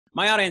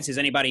my audience is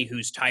anybody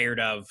who's tired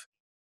of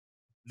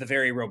the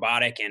very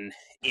robotic and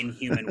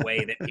inhuman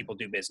way that people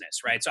do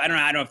business, right? So I don't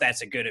know if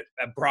that's a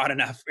broad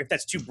enough, if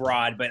that's too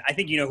broad, but I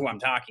think you know who I'm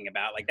talking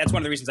about. Like that's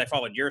one of the reasons I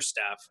followed your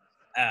stuff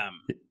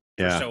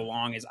for so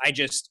long is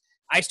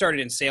I started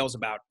in sales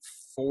about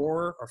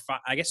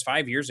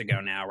 5 years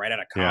ago now, right out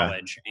of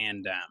college,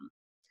 and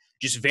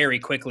just very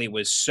quickly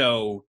was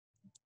so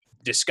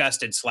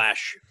disgusted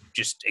 /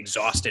 just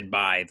exhausted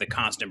by the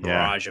constant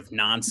barrage of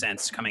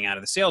nonsense coming out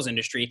of the sales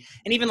industry.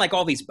 And even like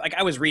all these, like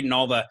I was reading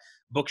all the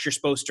books you're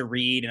supposed to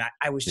read. And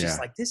I was just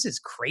like, this is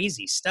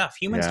crazy stuff.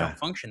 Humans don't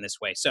function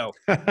this way. So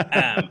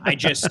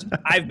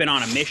I've been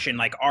on a mission,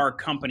 like our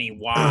company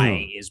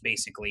why is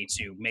basically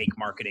to make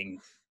marketing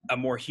a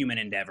more human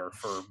endeavor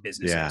for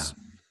businesses.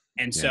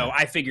 And so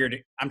I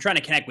figured I'm trying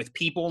to connect with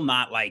people,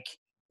 not like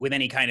with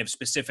any kind of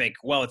specific,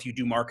 well, if you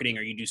do marketing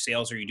or you do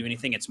sales or you do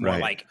anything, it's more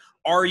like,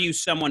 are you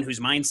someone whose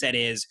mindset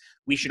is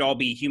we should all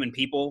be human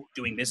people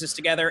doing business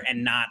together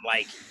and not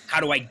like, how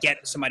do I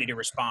get somebody to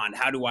respond?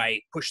 How do I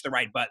push the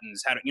right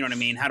buttons? You know what I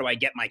mean? How do I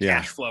get my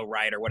cash flow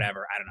right or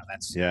whatever? I don't know.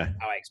 That's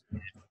how I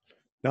explain it.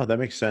 No, that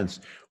makes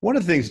sense. One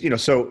of the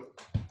things, so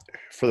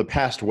for the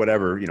past,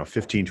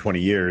 15, 20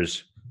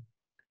 years,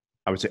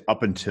 I would say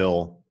up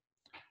until,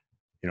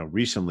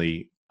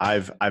 recently,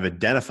 I've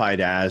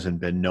identified as and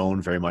been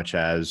known very much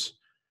as,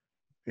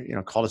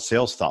 called a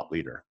sales thought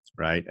leader,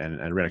 right? And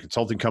I ran a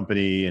consulting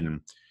company, and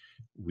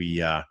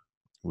we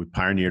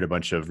pioneered a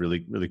bunch of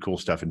really, really cool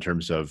stuff in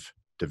terms of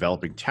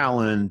developing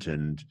talent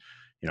and,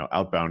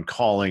 outbound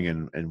calling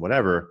and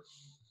whatever.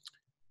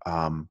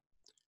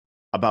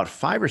 About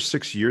 5 or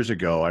 6 years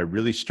ago, I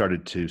really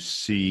started to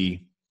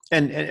see,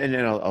 and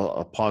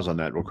I'll pause on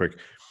that real quick.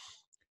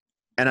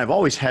 And I've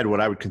always had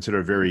what I would consider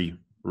a very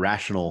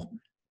rational,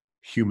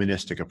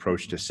 humanistic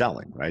approach to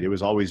selling, right? It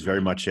was always very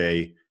much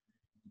a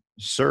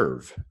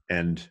serve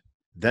and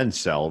then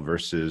sell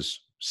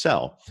versus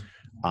sell.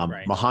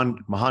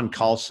 Mahan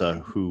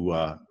Khalsa, who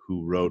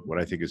wrote what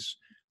I think is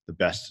the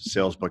best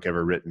sales book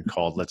ever written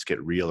called Let's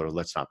Get Real or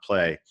Let's Not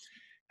Play,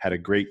 had a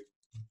great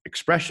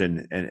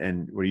expression.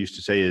 And what he used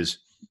to say is,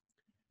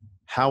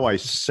 how I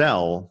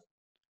sell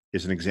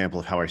is an example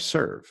of how I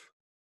serve,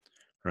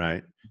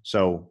 right?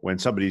 So when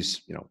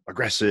somebody's,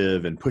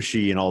 aggressive and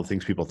pushy and all the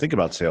things people think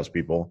about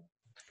salespeople,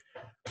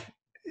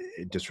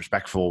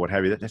 disrespectful, what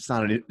have you, that's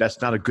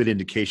not a good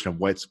indication of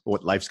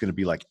what life's going to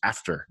be like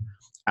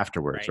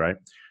afterwards, right?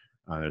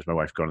 There's my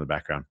wife going in the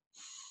background.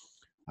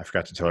 I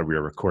forgot to tell her we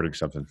were recording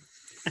something.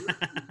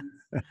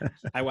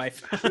 Hi,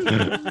 wife.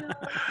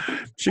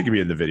 She could be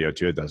in the video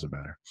too. It doesn't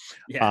matter.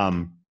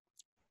 Yeah.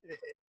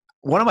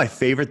 One of my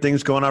favorite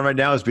things going on right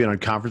now is being on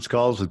conference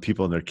calls with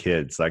people and their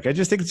kids. Like, I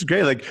just think it's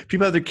great. Like,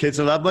 people have their kids,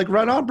 and I'm like,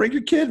 right on, bring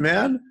your kid,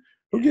 man.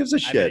 Who gives a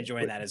shit? I've been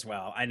enjoying that as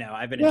well. I know.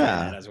 I've been enjoying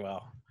that as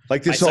well.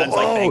 Like this my son's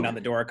banged on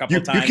the door a couple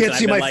of times. You can't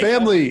see my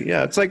family.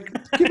 Yeah, it's like,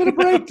 give it a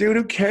break, dude.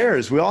 Who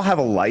cares? We all have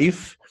a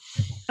life.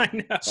 I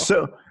know.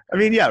 So, I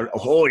mean, you're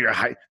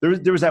high.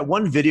 There was that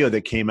one video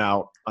that came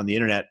out on the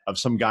internet of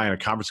some guy on a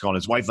conference call and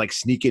his wife like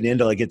sneaking in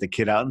to like get the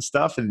kid out and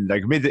stuff, and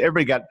like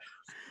everybody got.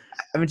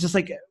 I mean, just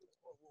like.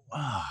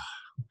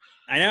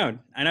 I know,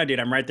 dude.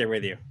 I'm right there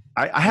with you.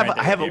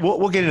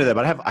 We'll get into that,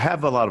 but I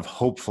have a lot of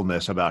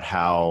hopefulness about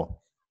how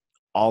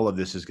all of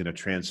this is going to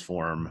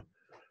transform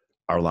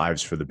our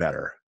lives for the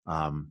better.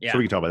 So we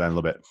can talk about that in a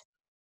little bit.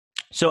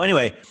 So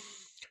anyway,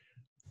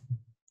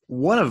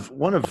 one of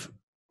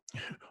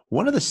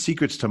the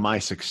secrets to my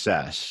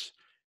success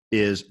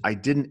is I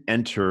didn't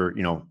enter,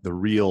 the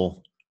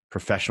real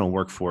professional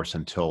workforce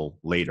until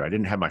later. I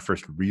didn't have my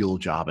first real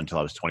job until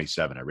I was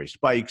 27. I raced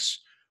bikes,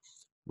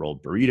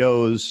 rolled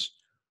burritos,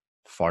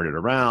 farted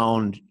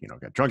around,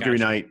 got drunk every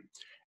night.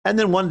 And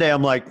then one day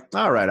I'm like,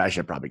 all right, I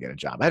should probably get a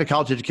job. I had a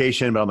college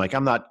education, but I'm like,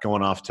 I'm not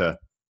going off to,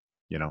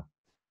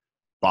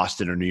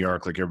 Boston or New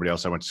York like everybody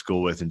else I went to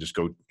school with and just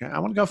go, I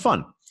want to go have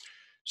fun.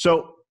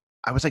 So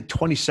I was like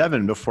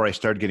 27 before I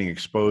started getting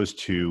exposed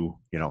to,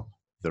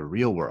 the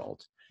real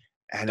world.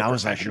 And I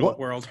was like, what?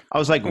 I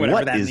was like,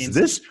 what is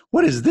this?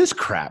 What is this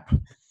crap?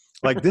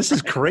 Like, this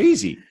is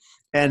crazy.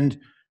 And,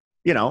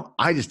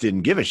 I just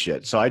didn't give a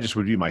shit. So I just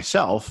would be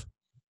myself.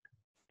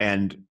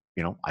 And,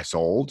 I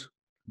sold.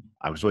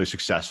 I was really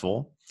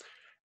successful.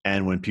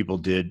 And when people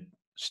did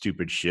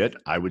stupid shit,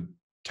 I would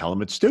tell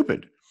them it's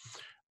stupid.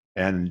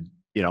 And,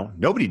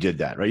 nobody did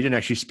that, right? You didn't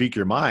actually speak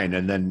your mind.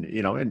 And then,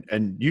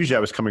 and usually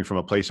I was coming from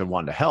a place of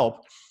wanting to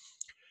help.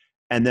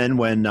 And then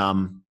when,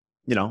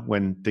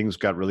 when things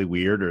got really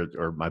weird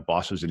or my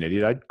boss was an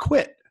idiot, I'd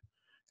quit.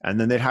 And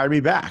then they'd hire me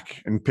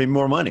back and pay me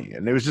more money.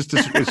 And it was just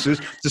this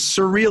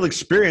surreal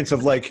experience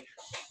of like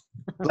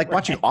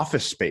watching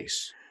Office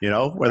Space,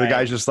 where the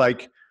guy's just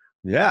like,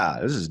 yeah,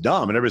 this is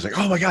dumb. And everybody's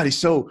like, oh my God, he's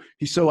so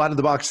out of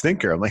the box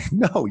thinker. I'm like,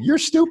 no, you're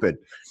stupid.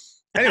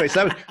 Anyway,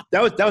 so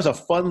that was a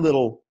fun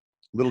little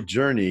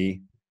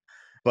journey,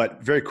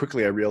 but very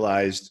quickly I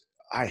realized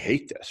I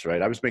hate this,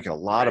 right? I was making a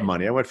lot of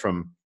money. I went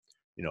from,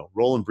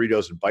 rolling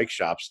burritos and bike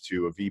shops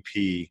to a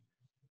VP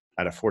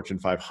at a Fortune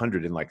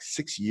 500 in like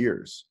 6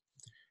 years.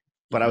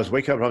 But I was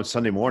waking up on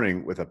Sunday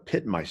morning with a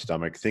pit in my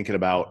stomach thinking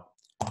about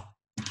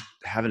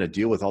having to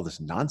deal with all this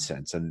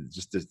nonsense and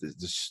just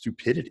this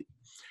stupidity.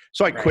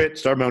 So I quit,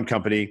 started my own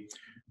company,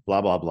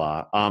 blah, blah,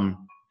 blah.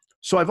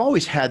 So I've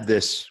always had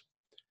this,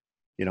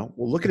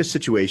 we'll look at a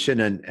situation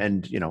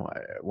and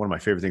one of my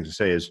favorite things to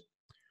say is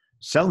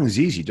selling's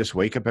easy. Just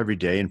wake up every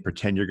day and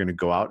pretend you're going to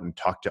go out and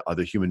talk to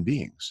other human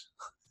beings.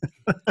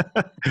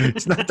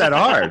 It's not that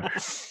hard.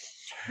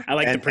 I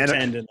like to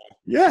pretend.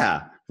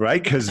 Yeah,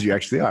 right? Because you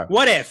actually are.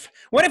 What if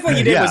what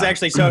you did was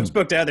actually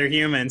spoke to other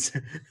humans?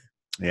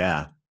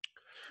 Yeah.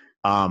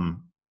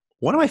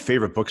 One of my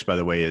favorite books, by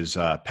the way, is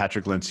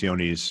Patrick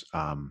Lencioni's,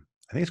 I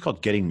think it's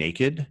called Getting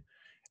Naked.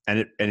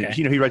 And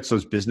he writes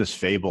those business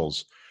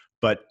fables.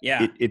 But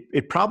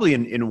it probably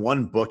in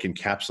one book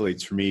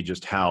encapsulates for me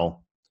just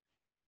how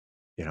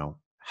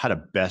to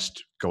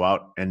best go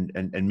out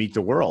and meet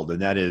the world.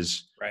 And that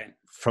is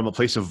from a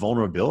place of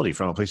vulnerability,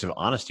 from a place of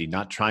honesty,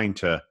 not trying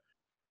to,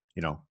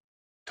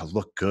 to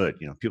look good.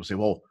 People say,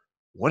 well,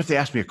 what if they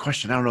ask me a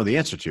question I don't know the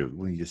answer to?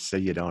 Well, you just say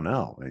you don't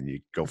know and you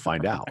go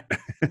find out.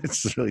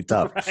 It's really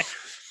tough. Right.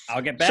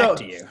 I'll get back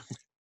to you.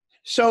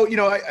 So,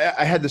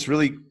 I had this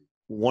really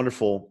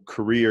wonderful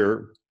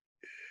career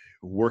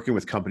working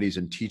with companies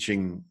and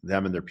teaching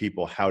them and their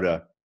people how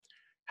to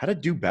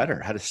do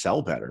better, how to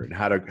sell better, and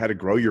how to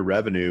grow your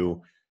revenue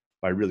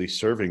by really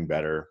serving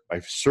better, by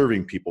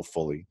serving people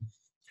fully.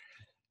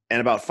 And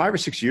about 5 or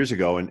 6 years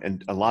ago,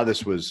 and a lot of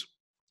this was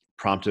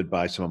prompted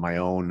by some of my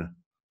own,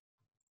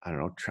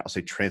 I'll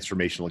say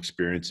transformational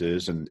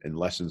experiences and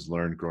lessons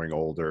learned growing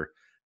older.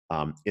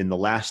 In the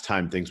last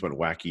time things went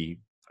wacky,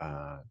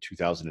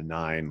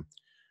 2009,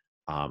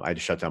 I had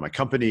to shut down my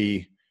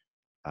company.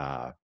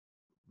 My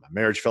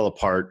marriage fell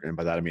apart. And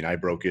by that, I mean, I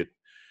broke it.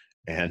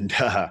 And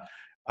I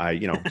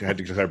had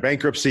to declare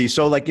bankruptcy.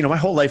 So my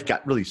whole life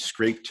got really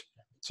scraped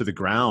to the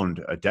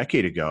ground a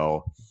decade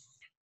ago.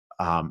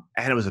 And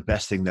it was the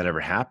best thing that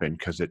ever happened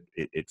because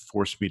it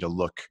forced me to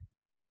look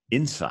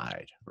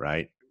inside,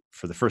 right?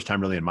 For the first time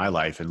really in my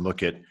life and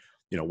look at,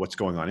 what's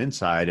going on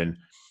inside. And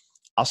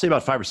I'll say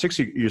about 5 or 6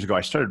 years ago,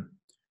 I started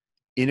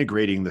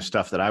integrating the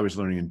stuff that I was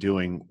learning and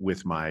doing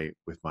with my,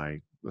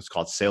 let's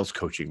call it sales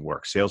coaching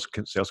work, sales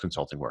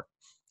consulting work.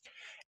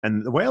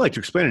 And the way I like to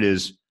explain it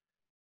is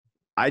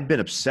I'd been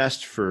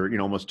obsessed for,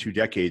 almost 2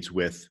 decades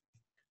with,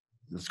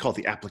 let's call it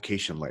the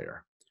application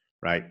layer,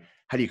 right?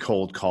 How do you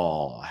cold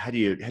call? How do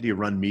you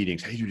run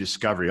meetings? How do you do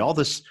discovery? All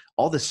this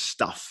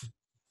stuff,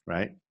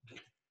 right?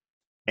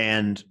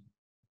 And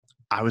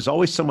I was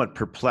always somewhat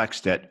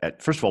perplexed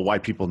at first of all, why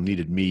people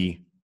needed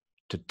me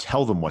to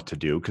tell them what to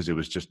do, because it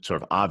was just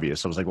sort of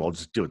obvious. I was like, well, I'll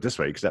just do it this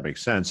way because that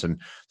makes sense.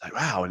 And like,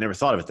 wow, I never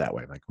thought of it that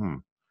way. I'm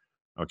like,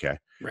 okay.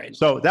 Right.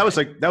 So that was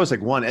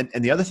like one.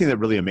 And the other thing that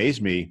really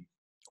amazed me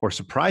or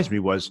surprised me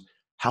was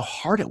how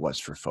hard it was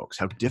for folks,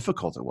 how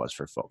difficult it was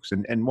for folks.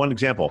 And one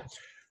example,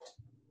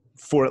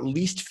 for at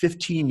least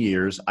 15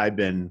 years, I've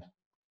been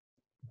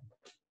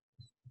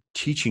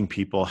teaching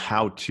people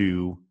how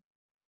to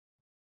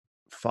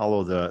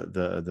follow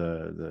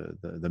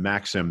the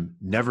maxim,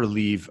 never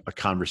leave a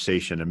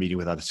conversation, a meeting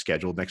without a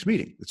scheduled next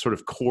meeting. It's sort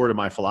of core to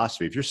my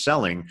philosophy. If you're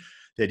selling,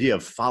 the idea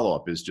of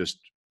follow-up is just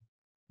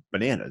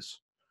bananas.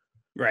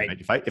 Right.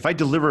 If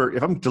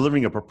I'm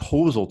delivering a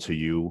proposal to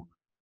you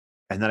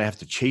and then I have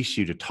to chase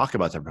you to talk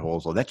about that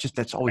proposal,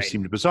 that's always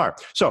seemed bizarre.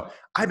 So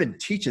I've been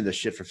teaching this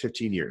shit for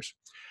 15 years.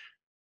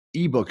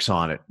 eBooks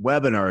on it,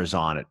 webinars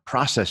on it,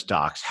 process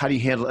docs. How do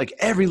you handle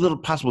every little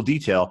possible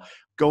detail?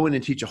 Go in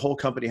and teach a whole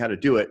company how to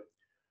do it.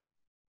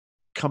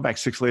 Come back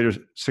 6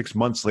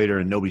 months later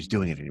and nobody's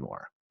doing it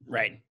anymore.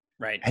 Right.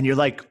 And you're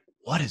like,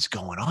 what is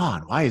going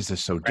on? Why is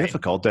this so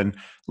difficult? And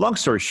long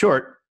story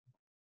short,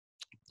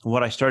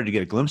 what I started to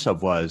get a glimpse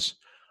of was,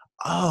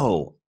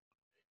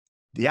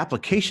 the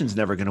application's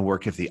never going to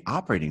work if the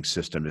operating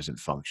system isn't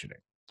functioning.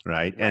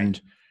 Right.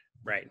 And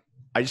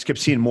I just kept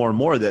seeing more and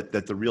more that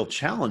the real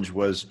challenge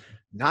was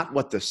not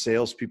what the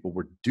salespeople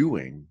were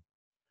doing,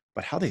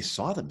 but how they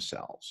saw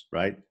themselves,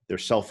 right? Their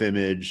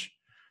self-image,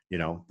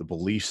 the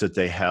beliefs that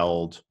they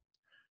held.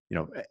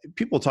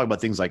 People talk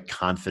about things like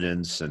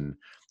confidence and,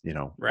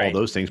 all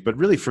those things. But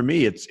really for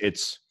me,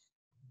 it's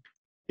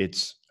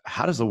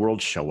how does the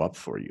world show up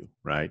for you,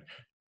 right?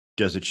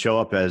 Does it show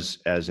up as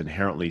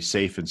inherently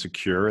safe and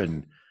secure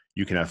and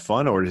you can have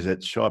fun? Or does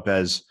it show up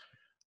as,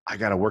 I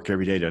got to work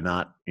every day to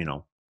not,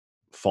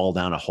 fall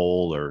down a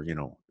hole or,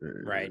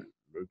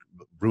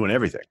 ruin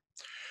everything.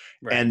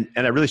 Right. And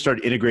I really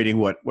started integrating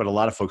what a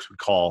lot of folks would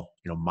call,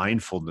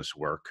 mindfulness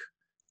work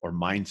or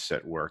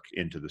mindset work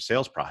into the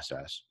sales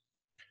process,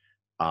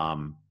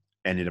 and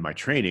into my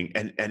training.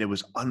 And it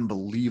was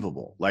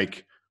unbelievable.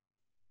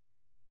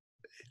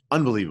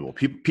 Unbelievable.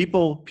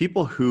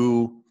 People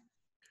who,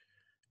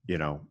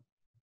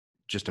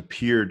 just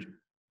appeared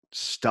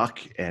stuck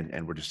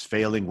and were just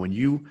failing. When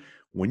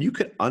you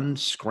could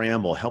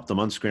help them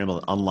unscramble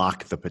and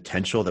unlock the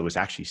potential that was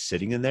actually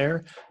sitting in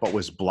there, but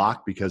was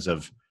blocked because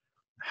of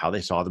how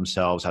they saw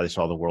themselves, how they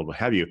saw the world, what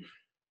have you.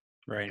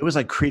 Right. It was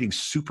like creating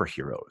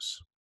superheroes.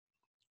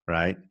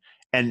 Right.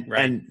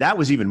 And that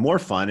was even more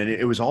fun. And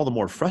it was all the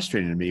more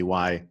frustrating to me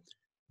why,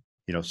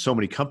 so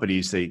many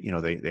companies,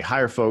 they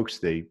hire folks,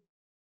 I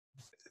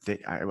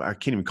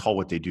can't even call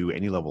what they do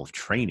any level of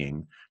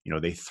training.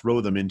 They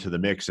throw them into the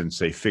mix and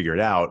say, figure it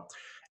out.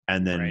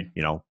 And then,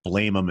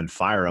 blame them and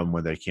fire them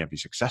when they can't be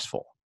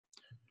successful.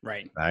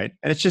 Right. Right.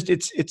 And it's just,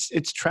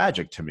 it's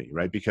tragic to me,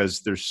 right?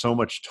 Because there's so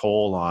much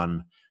toll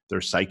on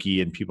their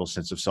psyche and people's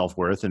sense of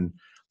self-worth. And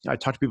I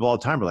talk to people all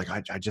the time. We're like,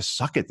 I just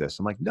suck at this.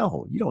 I'm like,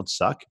 no, you don't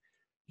suck.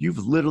 You've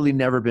literally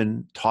never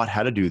been taught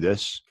how to do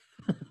this,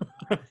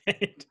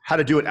 right. how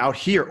to do it out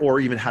here, or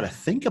even how to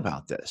think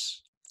about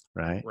this.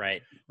 Right.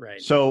 Right.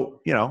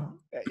 So,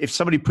 if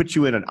somebody puts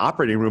you in an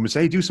operating room and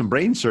say, hey, do some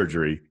brain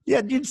surgery.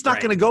 Yeah. It's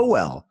not going to go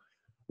well.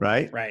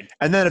 Right.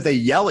 And then if they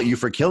yell at you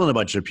for killing a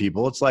bunch of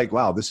people, it's like,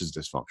 wow, this is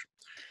dysfunction.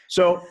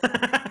 So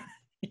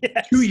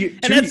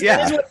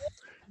yes.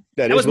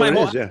 That was my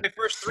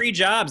first 3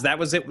 jobs. That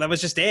was it. That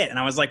was just it. And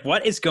I was like,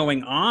 what is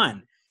going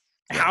on?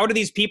 How do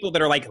these people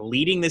that are like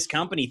leading this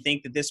company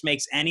think that this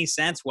makes any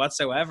sense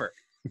whatsoever?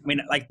 I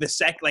mean, like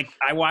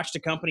I watched a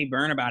company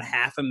burn about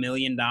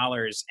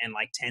 $500,000 and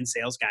like 10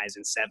 sales guys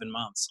in 7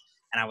 months.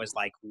 And I was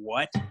like,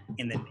 what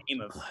in the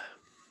name of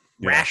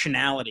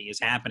rationality is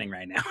happening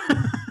right now?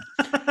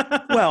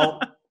 Well,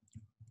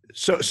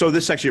 so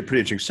this is actually a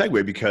pretty interesting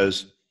segue,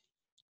 because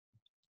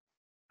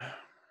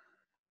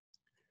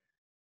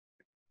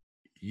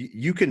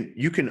you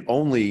can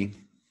only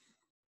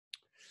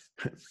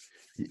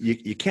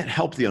you can't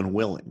help the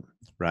unwilling,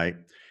 right?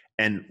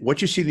 And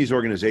what you see in these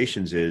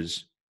organizations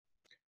is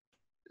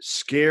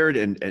scared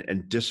and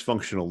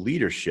dysfunctional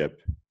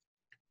leadership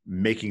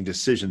making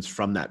decisions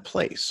from that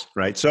place,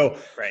 right? So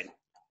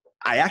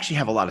I actually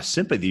have a lot of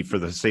sympathy for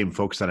the same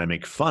folks that I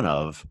make fun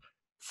of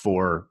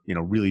for,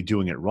 really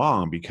doing it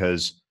wrong,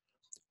 because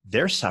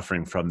they're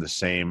suffering from the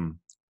same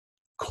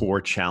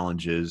core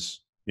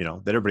challenges,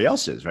 that everybody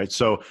else is, right?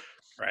 So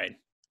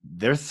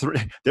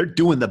they're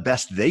doing the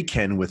best they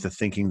can with the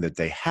thinking that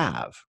they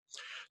have.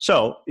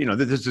 So,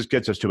 this just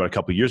gets us to about a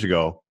couple of years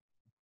ago.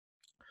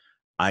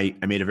 I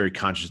made a very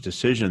conscious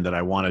decision that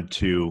I wanted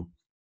to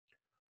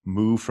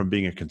move from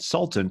being a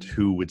consultant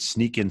who would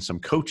sneak in some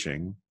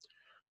coaching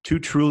to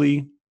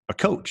truly a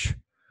coach,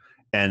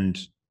 and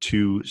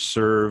to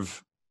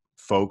serve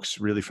folks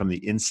really from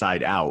the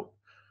inside out.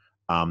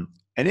 And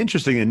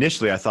interesting,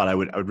 initially I thought I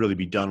would really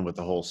be done with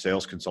the whole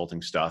sales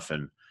consulting stuff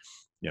and,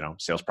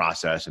 sales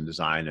process and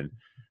design. And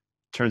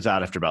turns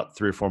out after about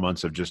 3 or 4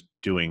 months of just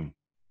doing,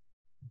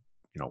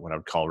 what I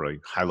would call really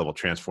high level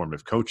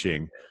transformative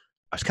coaching,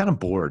 I was kind of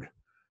bored,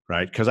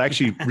 right? Because I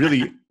actually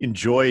really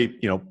enjoy,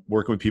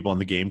 working with people on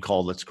the game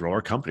called let's grow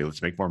our company,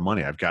 let's make more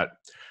money. I've got,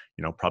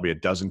 probably a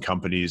dozen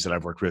companies that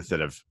I've worked with that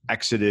have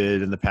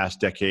exited in the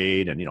past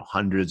decade, and,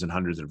 hundreds and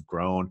hundreds that have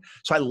grown.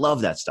 So I love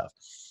that stuff.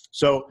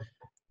 So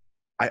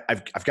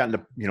I've gotten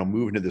to,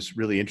 move into this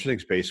really interesting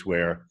space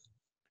where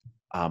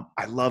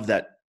I love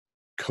that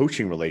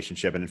coaching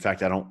relationship. And in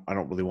fact, I don't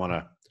really want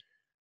to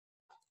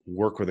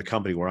work with a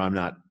company where I'm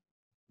not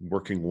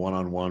working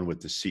one-on-one with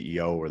the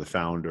CEO or the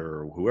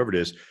founder or whoever it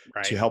is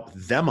to help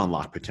them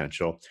unlock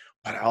potential.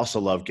 But I also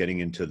love getting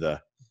into the,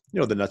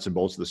 the nuts and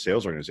bolts of the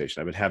sales organization.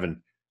 I've been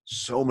having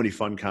so many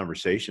fun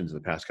conversations in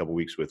the past couple of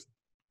weeks with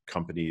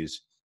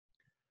companies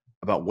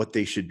about what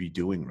they should be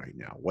doing right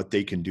now, what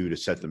they can do to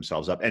set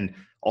themselves up, and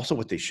also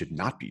what they should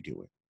not be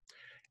doing.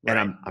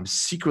 And I'm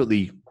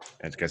secretly,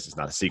 I guess it's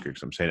not a secret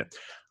because I'm saying it,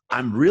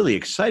 I'm really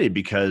excited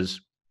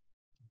because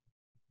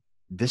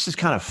this is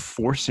kind of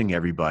forcing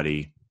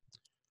everybody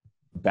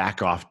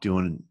back off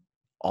doing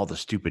all the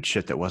stupid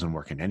shit that wasn't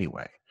working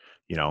anyway.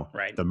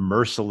 The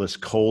merciless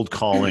cold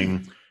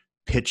calling,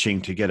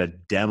 pitching to get a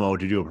demo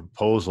to do a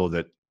proposal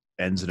that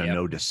ends in a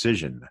no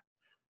decision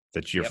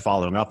that you're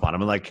following up on. I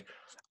mean, like,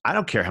 I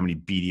don't care how many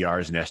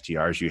BDRs and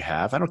SDRs you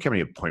have. I don't care how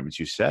many appointments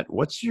you set.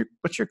 What's your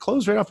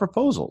close rate off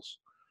proposals?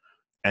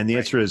 And the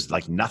answer is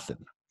like nothing.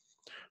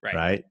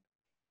 Right.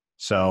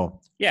 So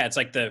yeah, it's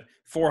like the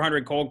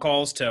 400 cold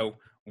calls to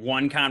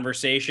one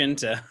conversation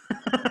to,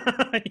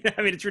 I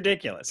mean, it's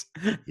ridiculous.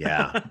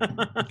 Yeah.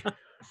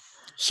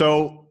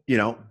 So,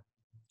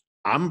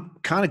 I'm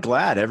kind of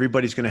glad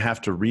everybody's going to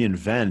have to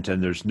reinvent,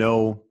 and there's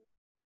no,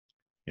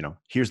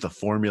 here's the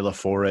formula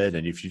for it.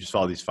 And if you just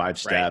follow these 5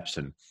 steps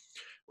and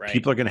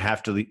people are going to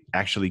have to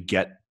actually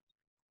get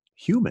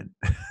human.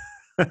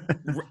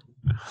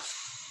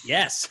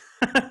 Yes.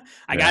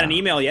 I got an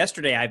email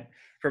yesterday.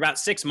 For about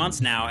 6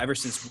 months now, ever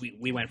since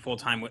we went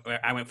full-time,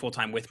 I went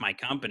full-time with my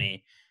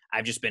company,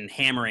 I've just been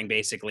hammering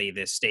basically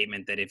this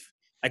statement that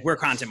we're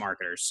content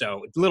marketers,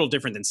 so it's a little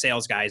different than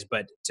sales guys,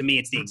 but to me,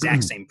 it's the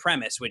exact same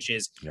premise, which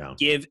is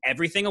give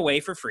everything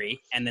away for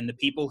free. And then the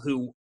people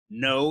who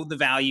know the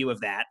value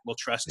of that will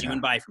trust you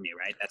and buy from you,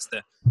 right? That's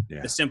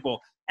the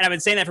simple. And I've been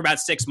saying that for about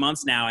 6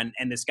 months now.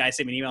 And this guy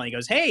sent me an email and he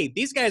goes, hey,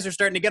 these guys are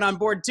starting to get on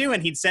board too.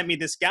 And he'd sent me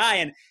this guy.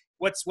 And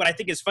what I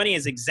think is funny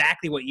is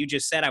exactly what you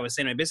just said. I was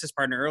saying to my business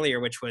partner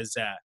earlier, which was,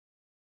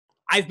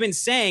 I've been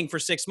saying for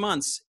 6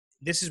 months,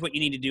 this is what you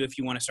need to do if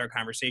you want to start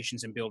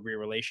conversations and build real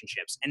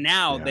relationships. And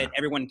now that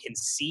everyone can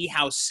see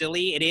how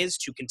silly it is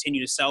to continue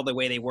to sell the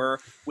way they were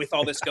with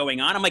all this going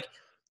on, I'm like,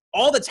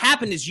 all that's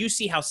happened is you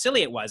see how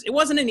silly it was. It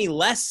wasn't any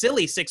less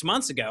silly 6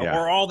 months ago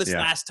or all this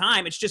last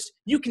time. It's just,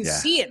 you can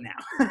see it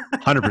now.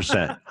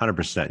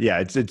 100%.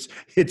 Yeah.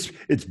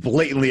 It's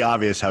blatantly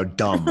obvious how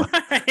dumb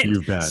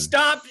you've been.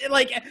 Stop.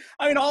 Like,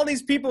 I mean, all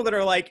these people that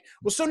are like,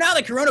 well, so now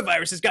the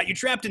coronavirus has got you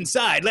trapped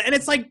inside. And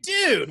it's like,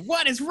 dude,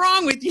 what is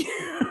wrong with you?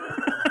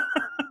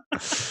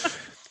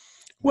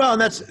 Well,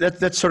 and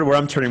that's sort of where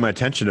I'm turning my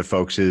attention to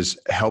folks, is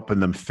helping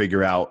them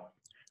figure out,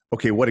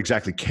 okay, what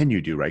exactly can you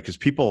do? Right. Because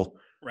people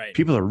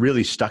are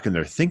really stuck in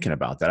their thinking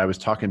about that. I was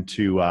talking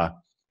to a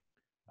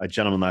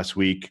gentleman last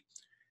week,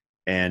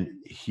 and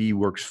he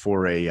works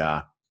for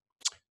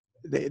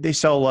they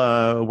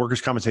sell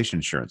workers' compensation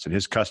insurance, and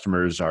his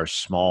customers are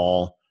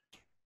small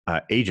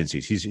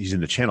agencies. He's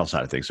in the channel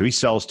side of things. So he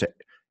sells to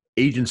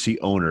agency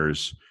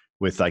owners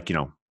with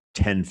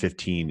 10,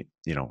 15,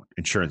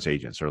 insurance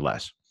agents or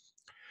less.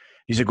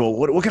 He's like, well,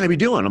 what can I be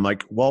doing? I'm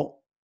like,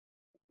 well,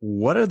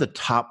 what are the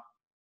top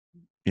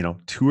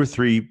 2 or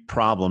 3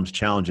 problems,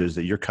 challenges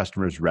that your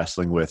customer is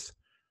wrestling with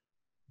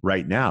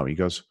right now? He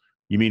goes,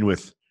 you mean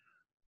with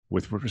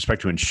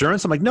respect to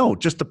insurance? I'm like, no,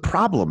 just the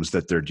problems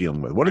that they're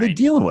dealing with. What are they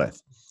dealing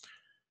with?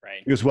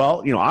 Right. He goes,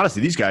 well,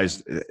 honestly, these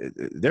guys,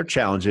 their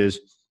challenge is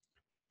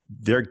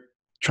they're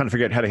trying to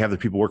figure out how to have the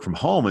people work from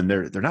home, and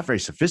they're not very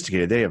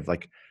sophisticated. They have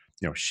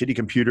shitty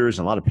computers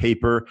and a lot of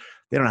paper.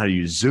 They don't know how to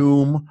use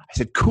Zoom. I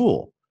said,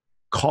 cool.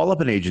 Call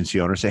up an agency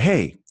owner, say,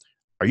 hey,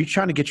 are you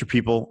trying to get your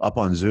people up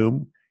on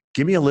Zoom?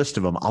 Give me a list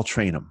of them. I'll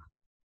train them.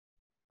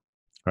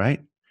 Right?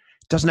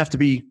 It doesn't have to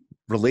be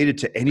related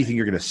to anything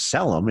you're going to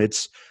sell them.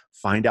 It's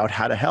find out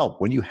how to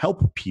help. When you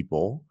help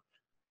people,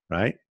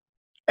 right?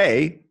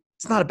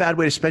 It's not a bad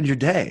way to spend your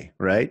day,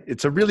 right?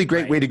 It's a really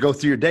great way to go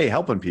through your day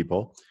helping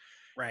people.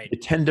 Right. You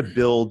tend to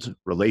build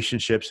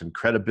relationships and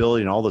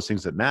credibility and all those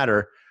things that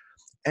matter.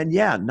 And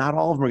not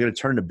all of them are going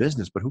to turn into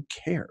business, but who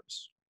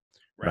cares?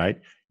 Right?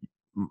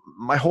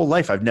 My whole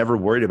life, I've never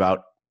worried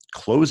about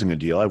closing a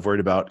deal. I've worried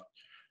about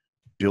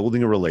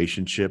building a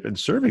relationship and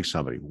serving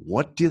somebody.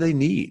 What do they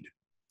need?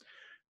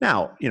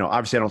 Now,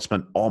 obviously I don't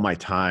spend all my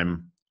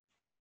time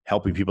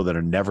helping people that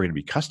are never going to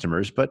be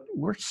customers, but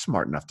we're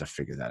smart enough to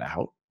figure that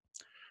out.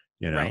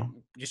 Right.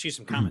 Just use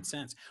some common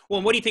sense. Well,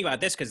 and what do you think about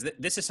this? Because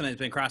this is something that's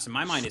been crossing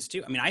my mind is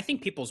too. I mean, I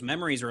think people's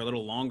memories are a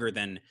little longer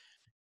than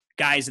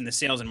guys in the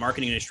sales and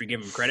marketing industry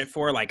give them credit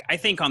for. Like, I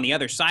think on the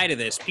other side of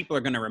this, people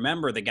are going to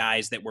remember the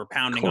guys that were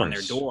pounding on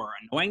their door,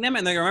 annoying them.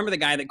 And they remember the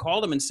guy that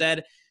called them and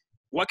said,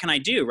 what can I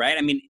do? Right.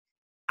 I mean,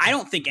 I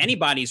don't think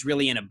anybody's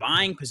really in a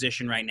buying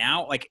position right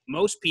now. Like,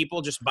 most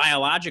people just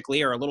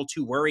biologically are a little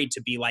too worried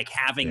to be like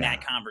having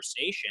that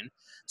conversation.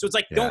 So it's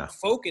like, don't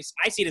focus.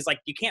 I see it as like,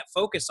 you can't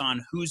focus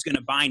on who's going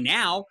to buy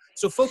now.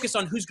 So focus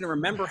on who's going to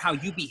remember how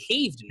you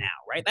behaved now.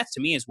 Right. That's,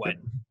 to me, is what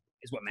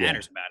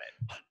matters about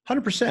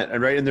it. 100%.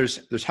 Right. And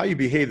there's how you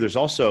behave. There's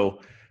also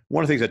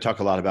one of the things I talk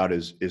a lot about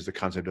is the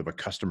concept of a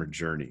customer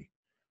journey.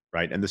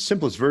 Right. And the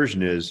simplest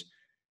version is,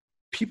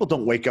 people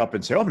don't wake up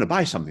and say, oh, I'm going to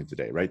buy something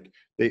today, right?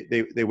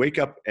 They wake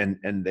up and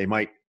they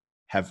might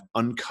have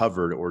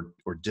uncovered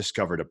or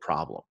discovered a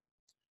problem,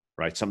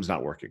 right? Something's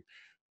not working.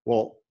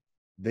 Well,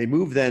 they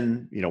move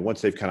then,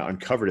 once they've kind of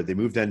uncovered it, they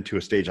move then to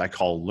a stage I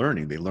call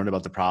learning. They learn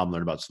about the problem,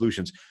 learn about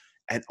solutions.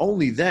 And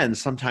only then,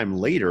 sometime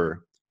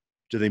later,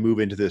 do they move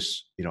into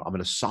this, I'm going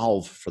to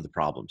solve for the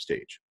problem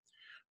stage.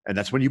 And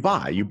that's when you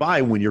buy. You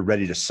buy when you're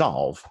ready to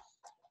solve.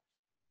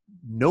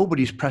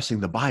 Nobody's pressing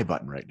the buy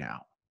button right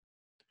now.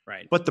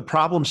 Right. But the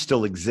problems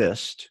still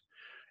exist.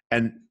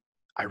 And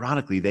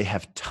ironically, they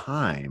have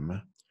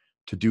time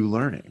to do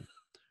learning,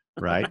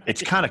 right?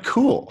 It's kind of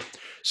cool.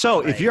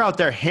 So if you're out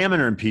there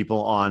hammering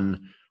people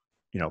on,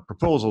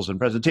 proposals and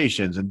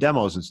presentations and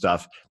demos and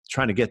stuff,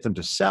 trying to get them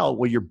to sell,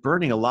 well, you're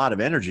burning a lot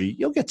of energy.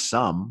 You'll get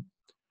some,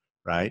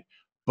 right?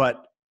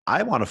 But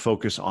I want to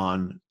focus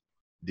on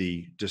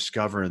the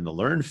discover and the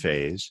learn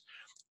phase.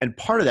 And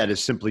part of that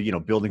is simply,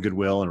 building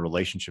goodwill and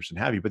relationships and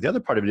have you. But the other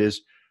part of it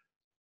is,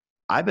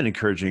 I've been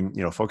encouraging,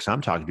 folks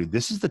I'm talking to,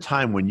 this is the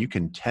time when you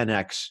can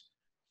 10x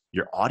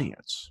your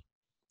audience,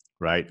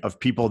 right? Of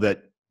people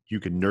that you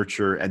can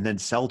nurture and then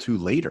sell to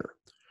later,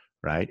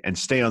 right? And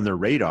stay on their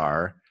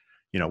radar,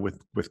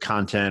 with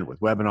content, with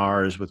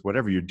webinars, with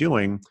whatever you're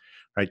doing,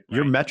 right?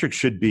 Your metric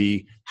should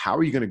be, how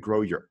are you going to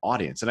grow your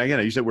audience? And again,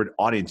 I use that word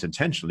audience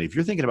intentionally. If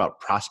you're thinking about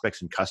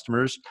prospects and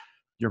customers,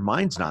 your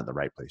mind's not in the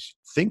right place.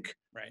 Think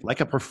like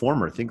a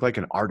performer, think like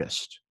an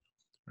artist,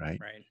 right?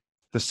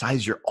 The size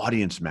of your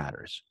audience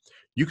matters.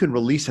 You can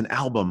release an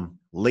album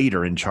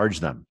later and charge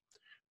them,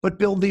 but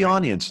build the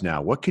audience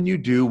now. What can you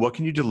do? What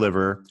can you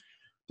deliver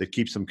that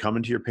keeps them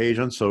coming to your page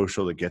on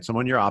social, that gets them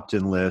on your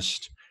opt-in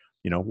list,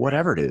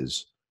 whatever it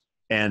is,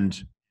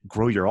 and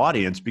grow your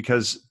audience,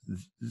 because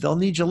they'll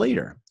need you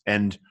later.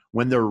 And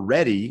when they're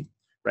ready,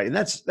 right? And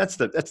that's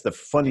the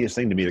funniest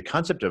thing to me. The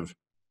concept of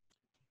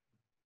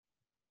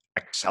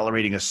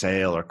accelerating a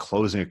sale or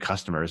closing a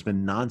customer has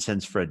been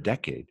nonsense for a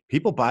decade.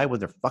 People buy when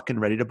they're fucking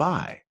ready to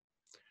buy.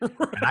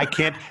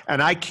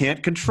 and I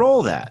can't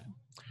control that.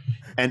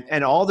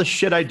 And all the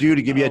shit I do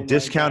to give you a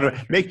discount or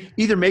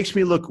either makes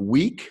me look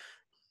weak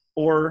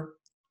or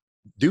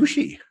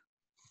douchey.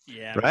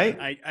 Yeah, right.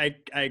 Man,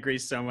 I agree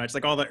so much.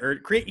 Like all the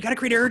you got to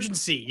create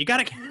urgency. You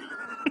got to.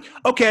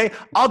 Okay,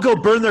 I'll go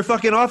burn their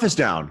fucking office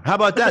down. How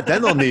about that?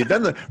 Then they'll need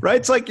right.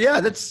 It's like, yeah,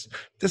 that's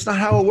not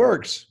how it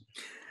works,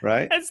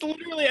 right? That's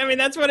literally. I mean,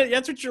 that's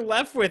what you're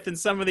left with in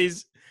some of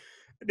these.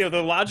 The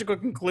logical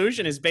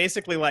conclusion is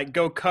basically like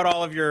cut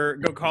all your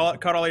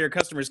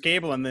customers'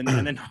 cable and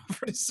then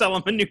offer to sell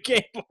them a new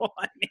cable.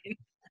 I mean,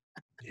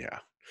 yeah,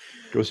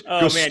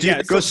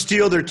 go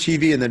steal their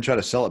TV and then try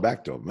to sell it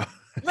back to them.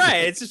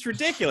 Right, it's just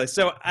ridiculous.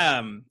 So,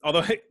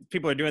 although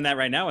people are doing that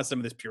right now with some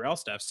of this Purell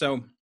stuff,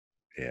 so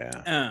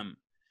yeah.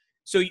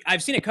 So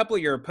I've seen a couple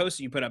of your posts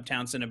that you put up,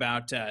 Townsend,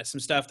 about some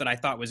stuff that I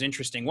thought was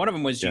interesting. One of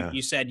them was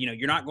you said,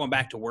 you're not going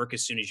back to work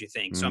as soon as you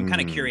think. So I'm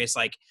kind of curious,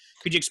 like,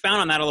 could you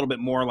expound on that a little bit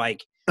more?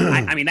 Like,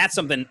 I mean, that's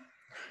something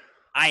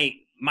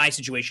my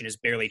situation has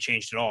barely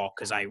changed at all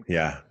because I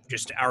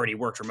just already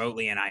worked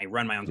remotely and I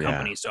run my own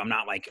company. So I'm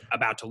not like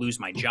about to lose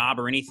my job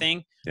or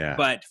anything. Yeah.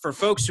 But for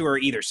folks who are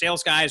either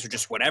sales guys or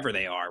just whatever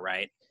they are,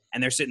 right?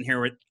 And they're sitting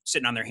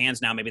on their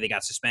hands now. Maybe they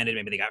got suspended.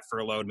 Maybe they got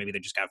furloughed. Maybe they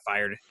just got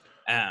fired.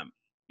 How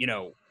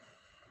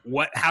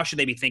should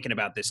they be thinking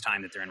about this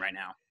time that they're in right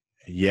now?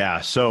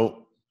 Yeah.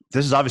 So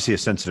this is obviously a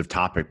sensitive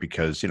topic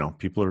because,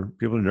 people are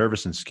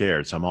nervous and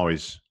scared. So I'm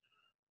always,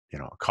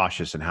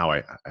 cautious in how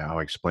I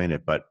explain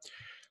it, but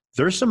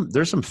there's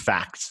some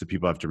facts that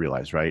people have to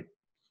realize, right?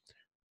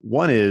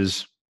 One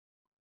is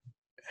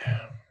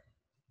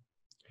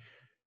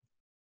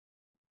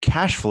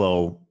cash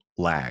flow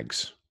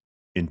lags.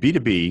 In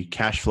B2B,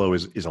 cash flow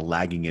is a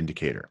lagging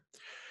indicator.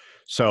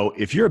 So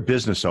if you're a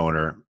business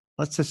owner,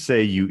 let's just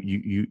say you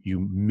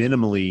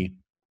minimally,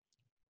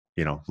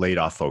 laid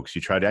off folks.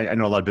 I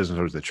know a lot of business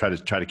owners that try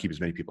to keep as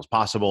many people as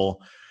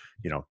possible.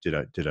 Did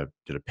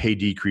a pay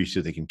decrease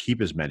so they can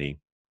keep as many.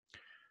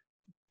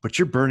 But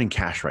you're burning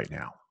cash right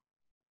now,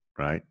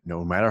 right?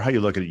 No matter how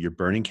you look at it, you're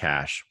burning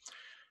cash.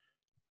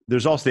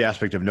 There's also the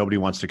aspect of nobody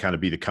wants to kind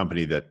of be the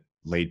company that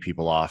laid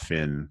people off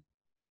in,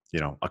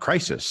 a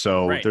crisis.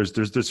 So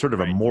there's sort of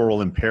a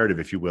moral imperative,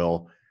 if you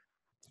will,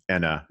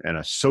 and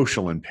a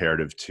social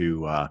imperative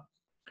to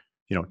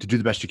do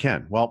the best you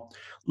can. Well,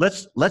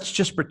 let's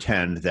just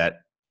pretend that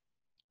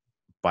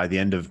by the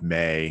end of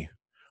May,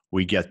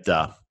 we get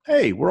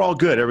hey, we're all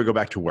good. Everybody go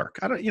back to work.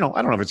 I don't know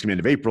if it's going to be end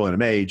of April, into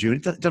May, June.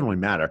 It doesn't really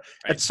matter.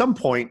 Right. At some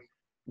point,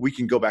 we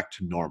can go back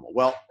to normal.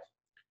 Well,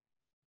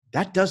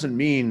 that doesn't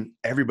mean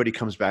everybody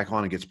comes back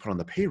on and gets put on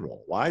the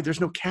payroll. Why? There's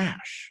no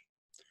cash.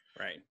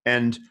 Right.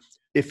 And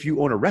if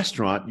you own a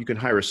restaurant, you can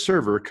hire a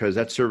server because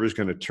that server is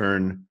going to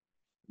turn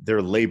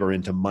their labor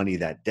into money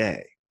that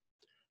day.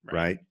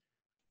 Right?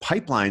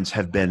 Pipelines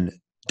have been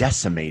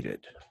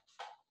decimated.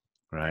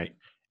 Right?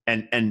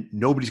 And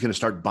nobody's going to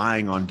start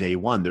buying on day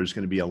one. There's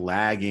going to be a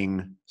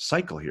lagging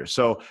cycle here.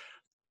 So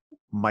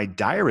my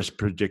direst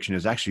prediction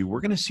is actually we're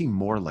going to see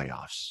more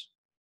layoffs,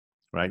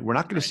 right? We're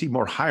not going to see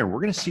more hiring.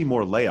 We're going to see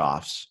more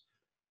layoffs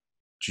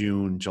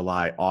June,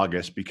 July,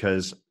 August,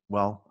 because,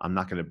 well, I'm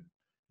not going to,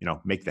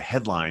 make the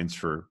headlines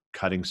for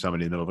cutting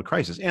somebody in the middle of a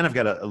crisis. And I've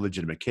got a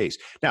legitimate case.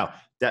 Now,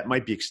 that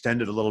might be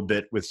extended a little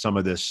bit with some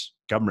of this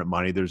government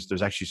money. There's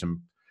actually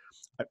some,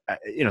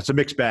 it's a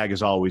mixed bag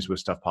as always with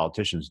stuff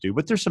politicians do,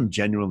 but there's some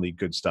genuinely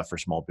good stuff for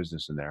small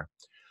business in there.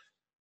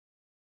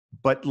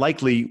 But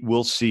likely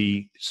we'll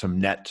see some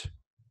net,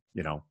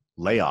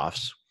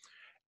 layoffs.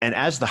 And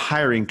as the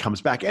hiring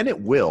comes back, and it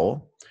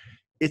will,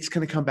 it's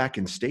going to come back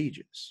in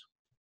stages,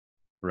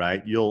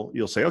 right?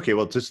 You'll say, okay,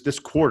 well, this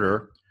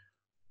quarter,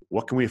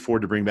 what can we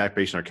afford to bring back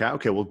based on our cap?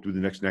 Okay, we'll do the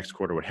next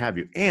quarter, what have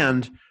you.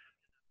 And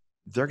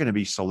they're going to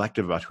be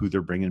selective about who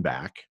they're bringing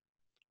back,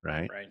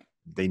 right? Right.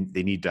 They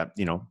need to,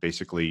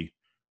 basically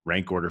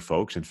rank order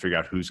folks and figure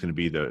out who's going to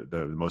be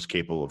the most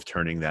capable of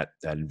turning that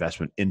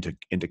investment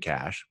into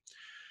cash.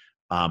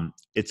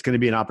 It's going to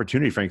be an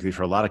opportunity, frankly,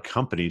 for a lot of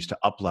companies to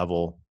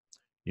up-level,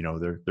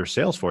 their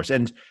sales force.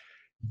 And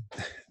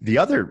the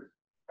other,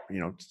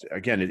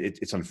 again,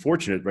 it's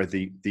unfortunate, right?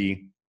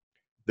 The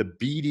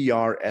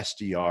BDR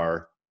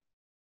SDR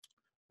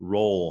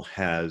role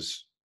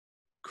has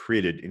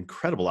created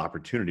incredible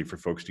opportunity for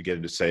folks to get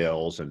into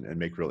sales and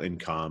make real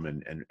income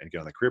and get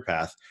on the career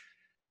path.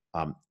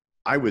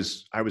 I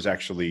was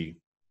actually,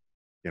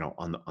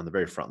 on the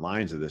very front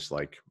lines of this,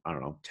 like, I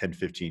don't know, 10,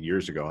 15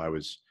 years ago. I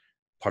was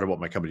part of what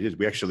my company did.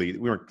 They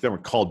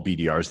weren't called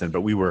BDRs then,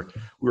 but we were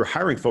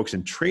hiring folks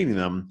and training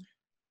them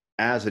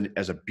as a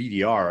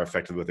BDR,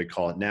 effectively what they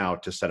call it now,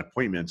 to set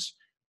appointments.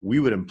 We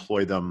would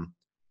employ them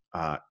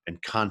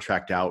and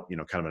contract out,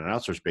 kind of on an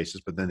outsource basis,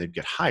 but then they'd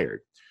get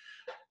hired.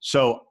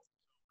 So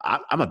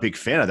I'm a big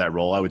fan of that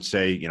role. I would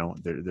say,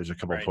 there's a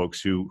couple of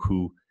folks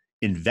who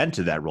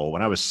invented that role.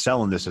 When I was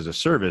selling this as a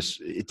service,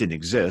 it didn't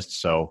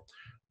exist. So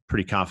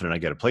pretty confident I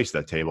get a place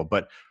at that table.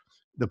 But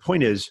the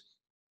point is,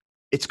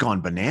 it's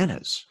gone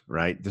bananas,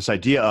 right? This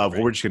idea of,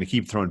 well, we're just going to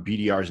keep throwing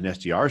BDRs and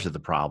SDRs at the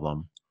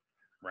problem.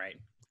 Right.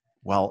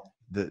 Well,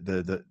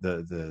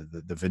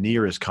 the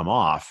veneer has come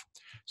off.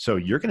 So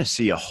you're going to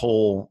see a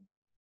whole,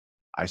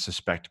 I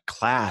suspect,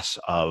 class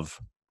of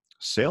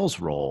sales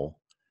role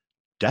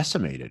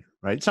decimated,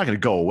 right? It's not going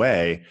to go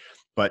away,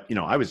 but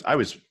I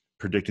was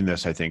predicting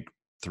this, I think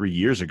 3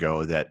 years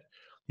ago, that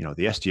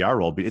the SDR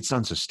role, it's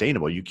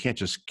unsustainable. You can't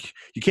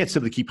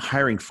simply keep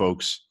hiring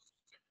folks,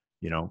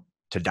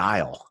 to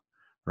dial,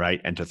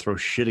 right, and to throw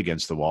shit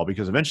against the wall,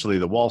 because eventually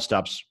the wall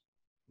stops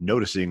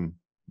noticing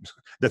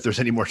that there's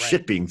any more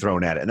shit being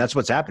thrown at it, and that's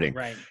what's happening.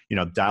 Right.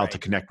 Dial to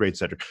connect rate, et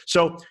cetera.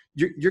 So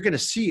you're going to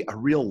see a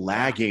real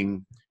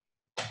lagging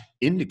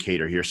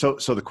indicator here. So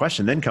the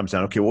question then comes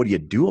down, okay, what do you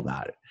do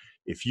about it?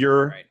 If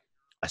you're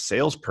a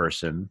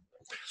salesperson,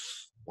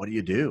 what do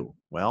you do?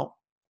 Well,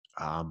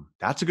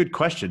 that's a good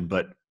question,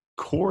 but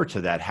core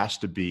to that has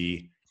to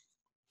be,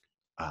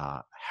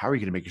 how are you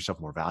going to make yourself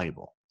more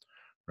valuable,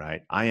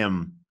 right? I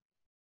am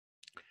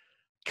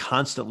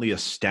constantly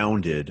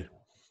astounded,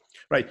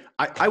 right?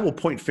 I will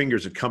point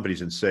fingers at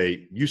companies and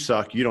say, you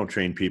suck, you don't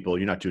train people,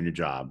 you're not doing your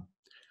job.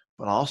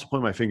 But I'll also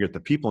point my finger at the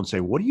people and say,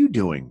 what are you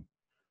doing,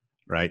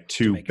 right,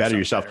 to better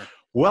yourself? Better.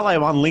 Well,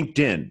 I'm on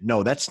LinkedIn.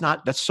 No, that's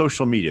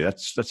social media.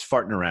 That's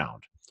farting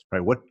around, right?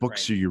 What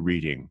books are you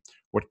reading?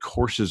 What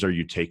courses are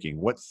you taking?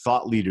 What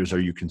thought leaders are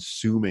you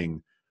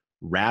consuming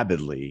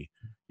rabidly,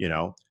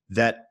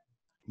 that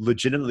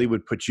legitimately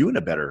would put you in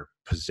a better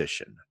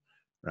position,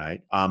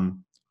 right?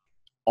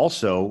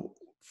 Also,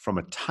 from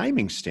a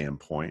timing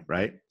standpoint,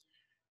 right?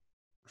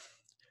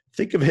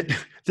 Think of it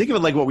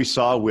like what we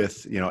saw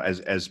with,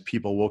 as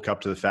people woke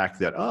up to the fact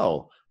that,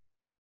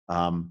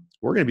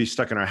 we're going to be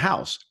stuck in our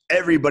house.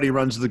 Everybody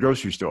runs to the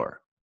grocery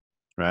store,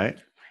 right?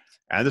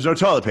 And there's no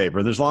toilet paper,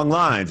 and there's long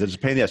lines, and it's a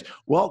pain in the ass.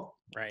 Well,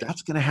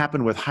 that's going to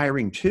happen with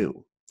hiring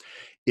too.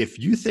 If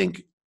you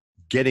think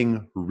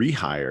getting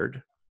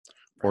rehired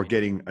or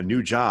getting a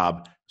new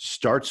job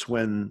starts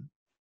when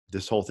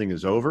this whole thing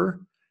is over,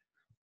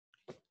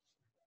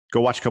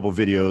 go watch a couple of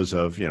videos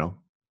of,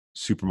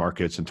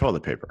 supermarkets and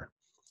toilet paper,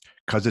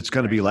 because it's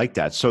going to be like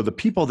that. So the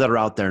people that are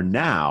out there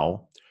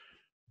now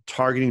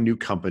targeting new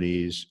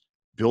companies,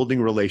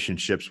 building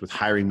relationships with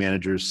hiring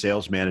managers,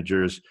 sales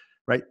managers,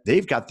 right?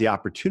 They've got the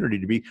opportunity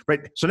to be, right?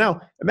 So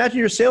now imagine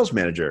you're a sales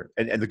manager,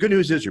 and the good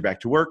news is you're back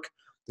to work.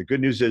 The good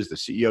news is the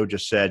CEO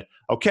just said,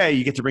 okay,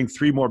 you get to bring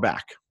 3 more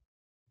back.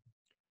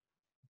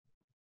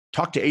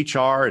 Talk to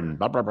HR and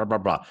blah, blah, blah, blah,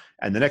 blah.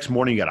 And the next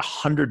morning you got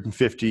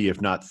 150,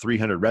 if not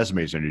 300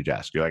 resumes on your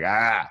desk. You're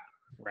like,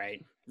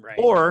 Right.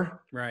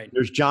 Or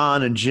there's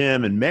John and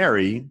Jim and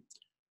Mary,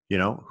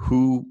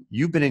 who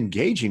you've been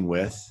engaging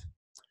with,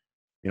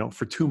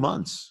 for 2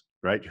 months,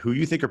 right? Who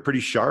you think are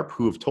pretty sharp,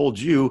 who have told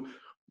you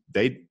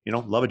they,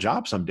 love a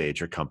job someday at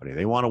your company.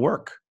 They want to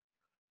work,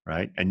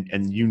 right? And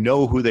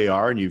who they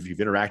are, and you've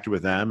interacted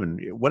with them,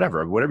 and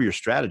whatever your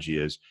strategy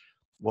is.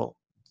 Well,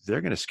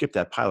 they're going to skip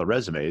that pile of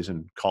resumes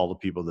and call the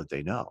people that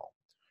they know.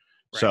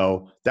 Right.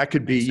 So that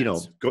could be,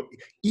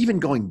 even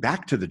going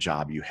back to the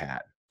job you had,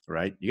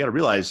 right? You got to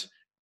realize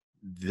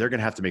they're going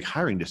to have to make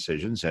hiring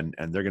decisions, and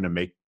they're going to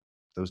make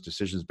those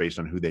decisions based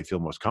on who they feel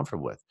most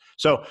comfortable with.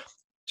 So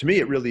to me,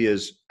 it really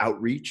is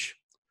outreach.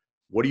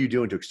 What are you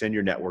doing to extend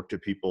your network to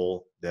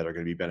people that are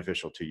going to be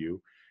beneficial to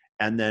you?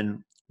 And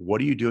then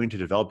what are you doing to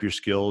develop your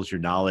skills,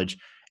 your knowledge,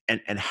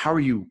 and how are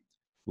you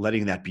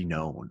letting that be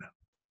known,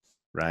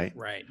 right?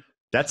 Right.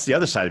 That's the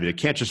other side of it. It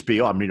can't just be,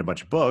 I'm reading a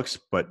bunch of books,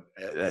 but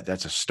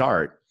that's a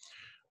start.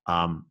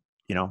 How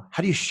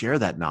do you share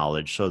that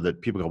knowledge so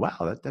that people go,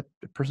 wow, that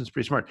person's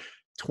pretty smart?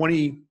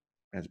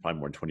 That's probably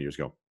more than 20 years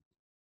ago.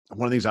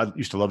 One of the things I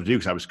used to love to do,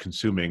 because I was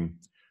consuming,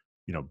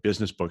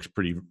 business books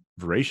pretty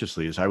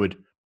voraciously, is I'd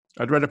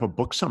write up a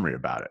book summary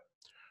about it,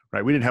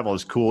 right? We didn't have all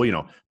this cool,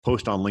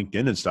 post on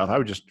LinkedIn and stuff. I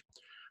would just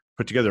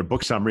put together a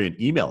book summary and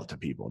email it to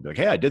people and be like,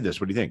 hey, I did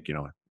this. What do you think?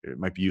 It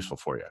might be useful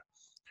for you,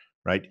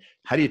 right?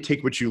 How do you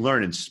take what you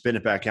learn and spin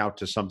it back out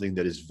to something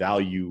that is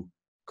value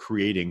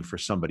creating for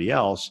somebody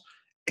else?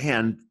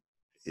 And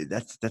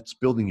that's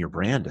building your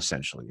brand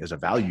essentially as a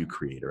value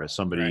creator, as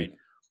somebody,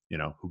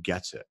 who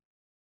gets it.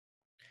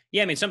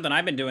 Yeah, I mean, something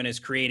I've been doing is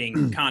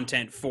creating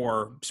content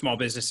for small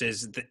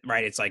businesses,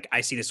 right? It's like,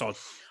 I see this all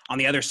on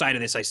the other side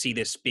of this. I see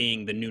this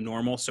being the new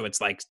normal. So it's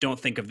like, don't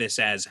think of this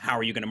as how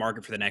are you going to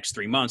market for the next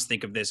 3 months?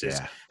 Think of this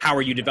as how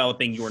are you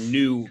developing your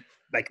new,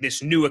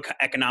 this new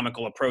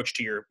economical approach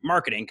to your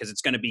marketing? Because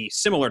it's going to be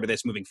similar to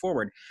this moving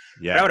forward.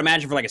 Yeah. But I would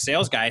imagine for like a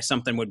sales guy,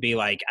 something would be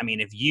like, I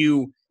mean, if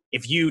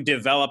you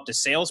developed a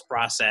sales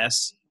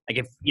process, like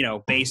if,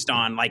 based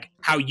on like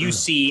how you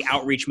see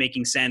outreach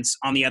making sense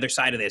on the other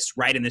side of this,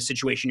 right, in the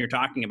situation you're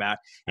talking about,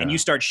 and you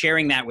start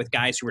sharing that with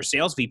guys who are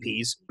sales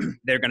VPs,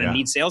 they're going to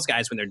need sales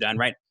guys when they're done,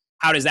 right?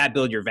 How does that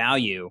build your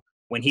value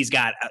when he's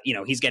got,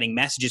 he's getting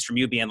messages from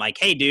you being like,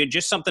 hey, dude,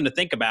 just something to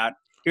think about.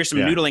 Here's some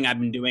noodling I've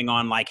been doing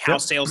on like how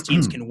sales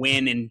teams can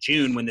win in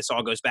June when this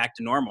all goes back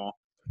to normal.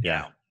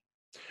 Yeah.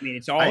 I mean,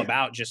 it's all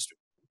about just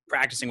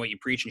practicing what you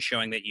preach and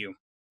showing that you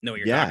know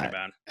what you're talking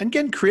about. And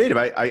getting creative.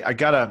 I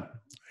gotta,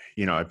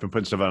 I've been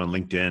putting stuff out on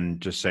LinkedIn,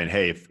 just saying,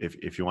 hey,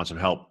 if you want some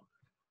help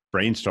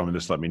brainstorming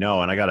this, let me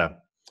know. And I got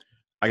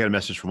I got a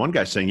message from one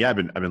guy saying, yeah, I've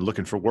been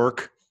looking for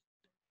work,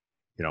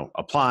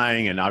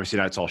 applying, and obviously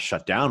that's all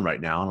shut down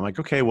right now. And I'm like,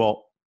 okay,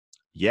 well,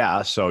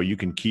 yeah, so you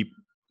can keep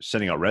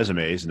sending out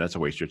resumes and that's a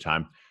waste of your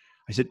time.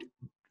 I said,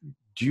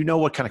 do you know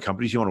what kind of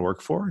companies you want to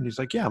work for? And he's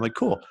like, yeah. I'm like,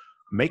 cool.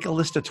 Make a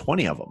list of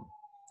 20 of them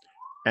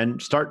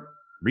and start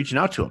reaching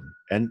out to them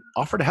and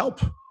offer to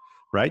help,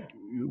 right?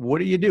 What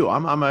do you do?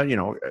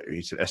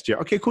 He said,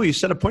 SDR. Okay, cool. You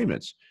set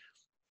appointments.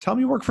 Tell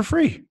them you work for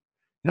free. You're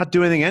not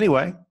doing anything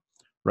anyway,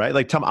 right?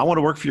 Like, tell them I want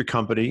to work for your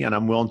company and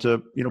I'm willing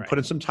to, put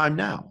in some time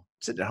now.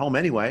 Sitting at home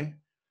anyway,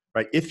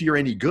 right? If you're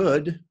any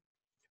good.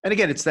 And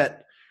again, it's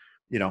that,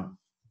 I'm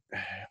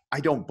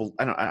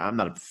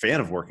not a fan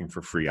of working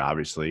for free,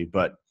 obviously,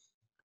 but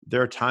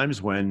there are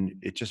times when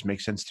it just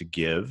makes sense to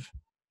give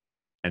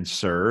and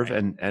serve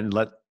and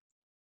let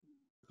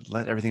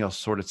everything else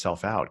sort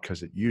itself out,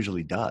 because it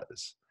usually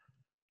does,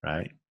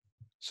 right?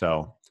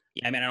 So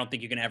yeah, I don't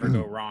think you can ever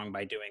go wrong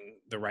by doing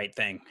the right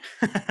thing.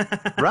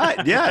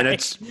 Right. Yeah. And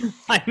it's,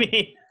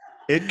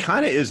 it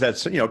kind of is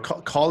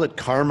that, call it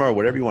karma or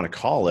whatever you want to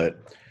call it.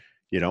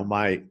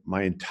 My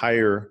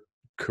entire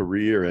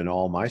career and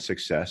all my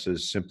success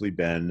has simply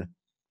been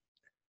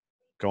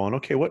going,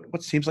 okay,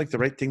 what seems like the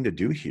right thing to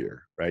do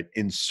here, right?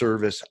 In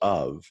service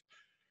of.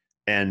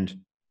 And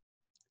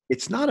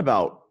it's not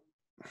about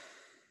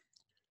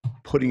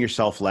putting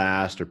yourself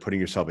last or putting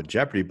yourself in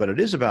jeopardy, but it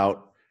is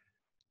about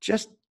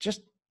just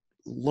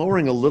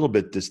lowering a little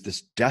bit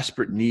this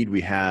desperate need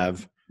we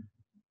have,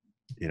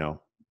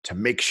 to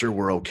make sure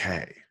we're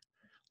okay,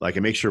 like,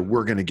 and make sure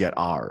we're going to get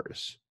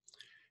ours.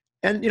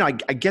 And, I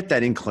get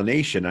that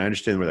inclination. I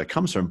understand where that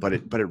comes from, but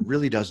it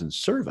really doesn't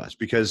serve us,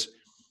 because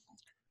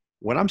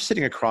when I'm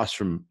sitting across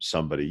from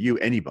somebody,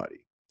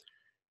 anybody,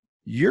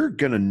 you're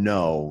going to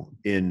know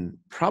in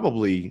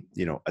probably,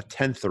 a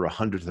tenth or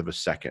 100th of a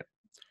second,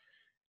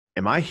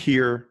 am I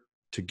here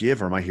to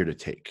give or am I here to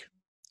take?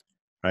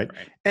 Right.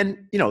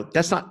 And,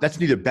 that's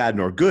neither bad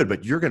nor good,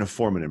 but you're going to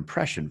form an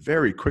impression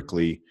very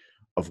quickly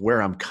of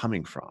where I'm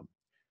coming from.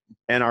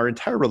 And our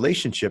entire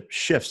relationship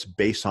shifts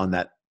based on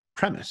that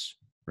premise.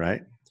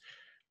 Right.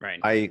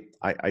 Right.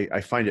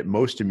 I find it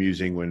most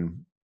amusing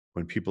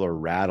when people are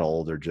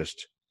rattled or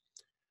just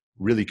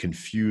really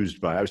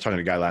confused by, I was talking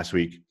to a guy last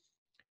week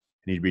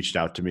and he reached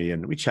out to me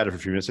and we chatted for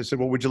a few minutes. I said,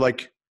 well, would you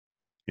like,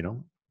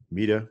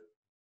 me to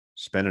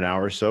spend an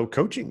hour or so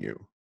coaching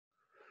you?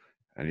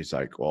 And he's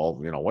like, well,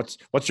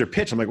 what's your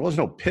pitch? I'm like, well, there's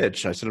no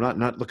pitch. I said, I'm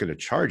not looking to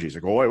charge you. He's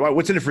like, well,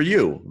 what's in it for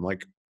you? I'm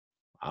like,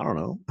 I don't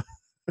know.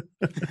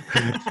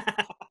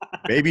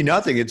 Maybe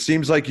nothing. It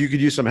seems like you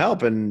could use some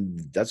help, and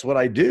that's what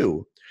I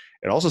do.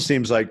 It also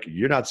seems like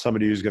you're not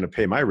somebody who's going to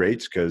pay my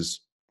rates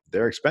because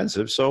they're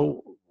expensive.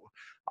 So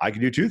I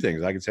can do two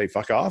things. I can say,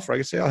 fuck off, or I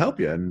can say, I'll help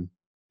you. And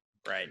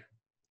right.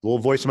 A little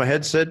voice in my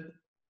head said,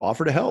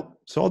 offer to help.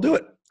 So I'll do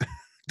it.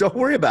 Don't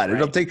worry about it.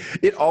 Right.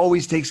 It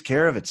always takes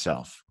care of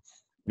itself,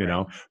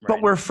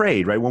 but we're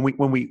afraid, right?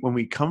 When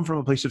we come from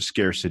a place of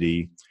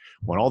scarcity,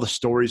 when all the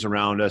stories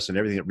around us and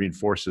everything that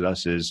reinforces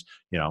us is,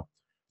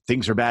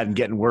 things are bad and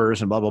getting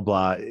worse and blah, blah,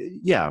 blah.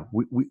 Yeah.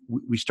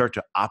 We start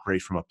to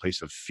operate from a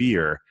place of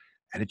fear,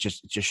 and it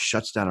just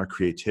shuts down our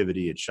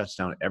creativity. It shuts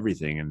down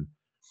everything. And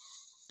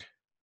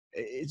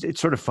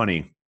it's sort of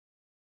funny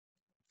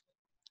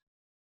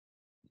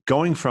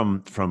going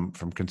from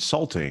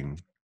consulting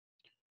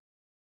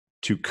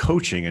to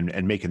coaching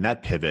and making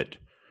that pivot.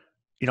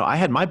 I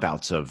had my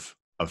bouts of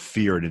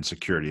fear and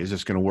insecurity. Is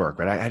this going to work?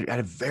 Right. I had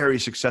a very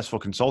successful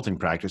consulting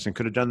practice and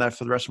could have done that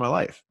for the rest of my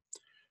life.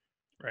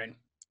 Right.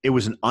 It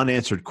was an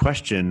unanswered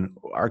question.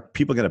 Are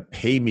people going to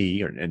pay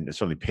me and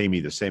certainly pay me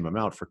the same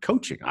amount for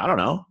coaching? I don't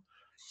know.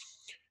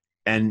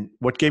 And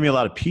what gave me a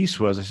lot of peace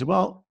was I said,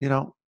 well,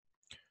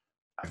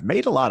 I've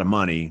made a lot of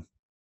money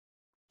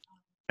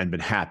and been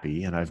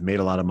happy, and I've made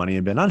a lot of money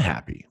and been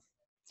unhappy.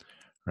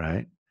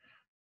 Right.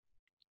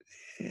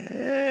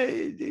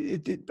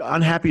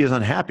 Unhappy is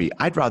unhappy.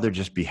 I'd rather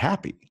just be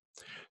happy.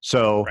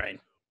 So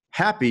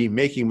happy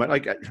making money,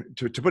 like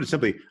to put it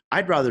simply,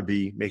 I'd rather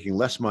be making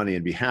less money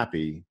and be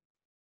happy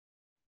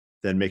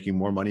than making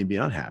more money and be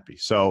unhappy.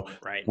 So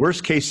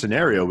worst case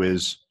scenario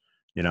is,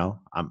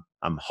 I'm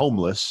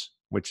homeless,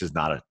 which is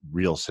not a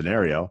real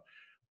scenario,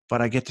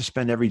 but I get to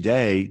spend every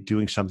day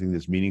doing something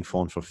that's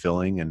meaningful and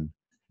fulfilling and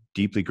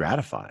deeply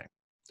gratifying.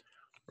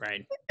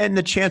 Right. And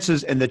the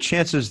chances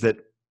that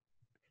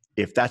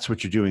if that's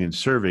what you're doing in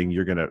serving,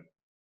 you're going to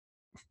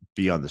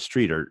be on the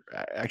street are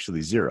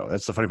actually zero.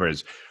 That's the funny part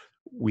is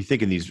we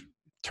think in these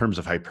terms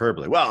of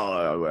hyperbole.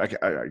 Well, I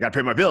got to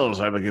pay my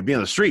bills. I'm going to be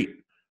on the street.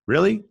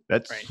 Really?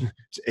 That's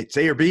it's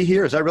A or B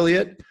here. Is that really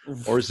it?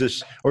 Or is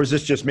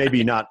this just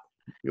maybe not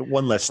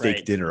one less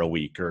steak dinner a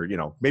week, or,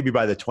 maybe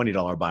buy the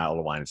 $20 bottle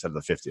of wine instead of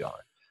the $50.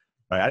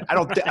 Right? I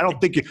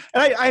don't think, and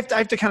I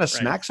have to kind of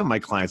smack some of my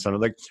clients on it.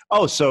 Like,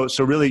 oh, so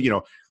really,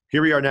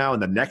 here we are now,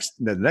 and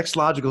the next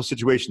logical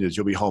situation is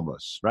you'll be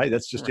homeless, right?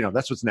 That's just,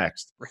 that's what's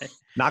next. Right.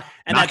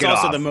 And that's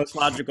also the most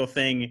logical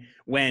thing,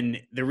 when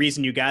the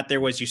reason you got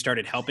there was you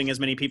started helping as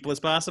many people as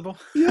possible.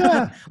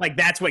 Yeah. Like,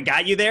 that's what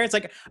got you there. It's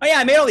like, oh yeah,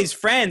 I made all these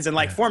friends and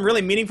like formed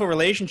really meaningful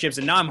relationships,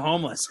 and now I'm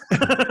homeless.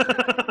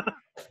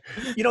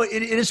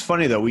 It is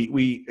funny though.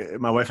 We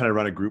my wife and I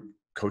run a group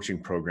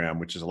coaching program,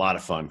 which is a lot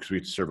of fun because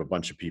we serve a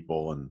bunch of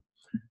people and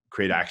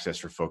create access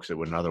for folks that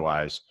wouldn't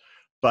otherwise.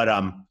 But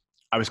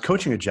I was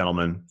coaching a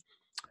gentleman,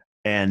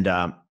 and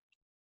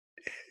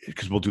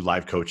because we'll do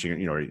live coaching,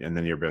 and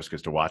then everybody else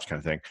gets to watch, kind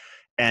of thing.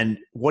 And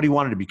what he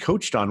wanted to be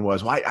coached on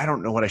was, well, I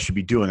don't know what I should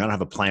be doing. I don't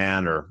have a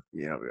plan or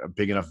a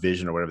big enough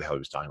vision or whatever the hell he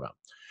was talking about.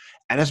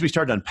 And as we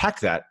started to unpack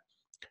that,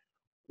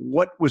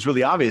 what was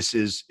really obvious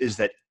is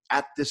that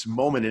at this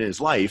moment in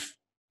his life,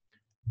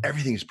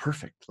 everything is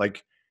perfect.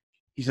 Like,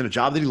 he's in a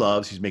job that he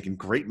loves. He's making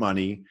great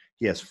money.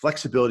 He has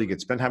flexibility. He can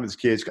spend time with his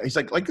kids. He's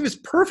like this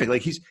perfect.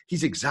 Like,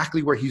 he's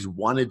exactly where he's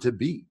wanted to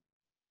be.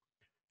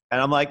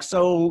 And I'm like,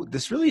 so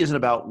this really isn't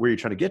about where you're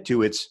trying to get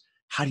to. It's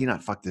how do you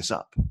not fuck this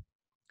up?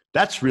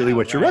 That's really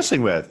what you're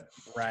wrestling with.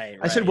 Right.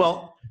 I said,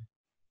 well,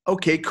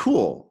 okay,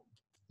 cool.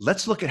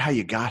 Let's look at how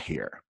you got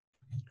here.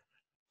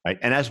 Right.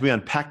 And as we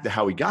unpacked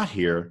how we got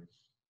here,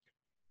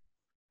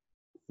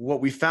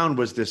 what we found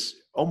was this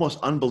almost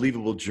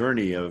unbelievable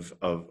journey of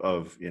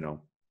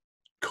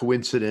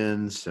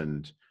coincidence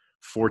and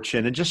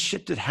fortune and just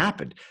shit that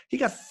happened. He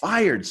got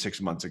fired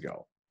 6 months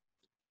ago,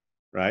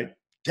 right?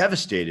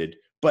 Devastated,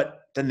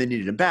 but then they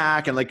needed him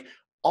back. And like,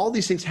 all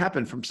these things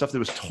happened from stuff that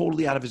was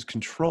totally out of his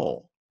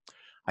control.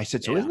 I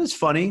said, so isn't this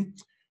funny?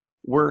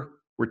 We're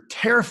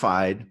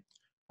terrified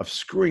of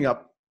screwing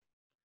up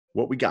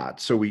what we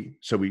got. So we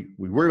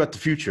worry about the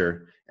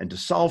future, and to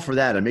solve for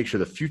that and make sure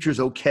the future's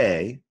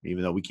okay,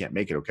 even though we can't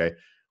make it okay,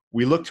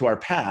 we look to our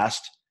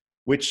past,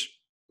 which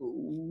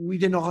we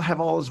didn't all have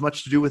as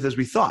much to do with as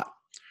we thought.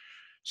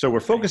 So we're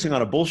focusing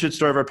on a bullshit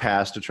story of our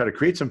past to try to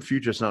create some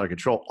future that's not out of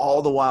control,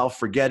 all the while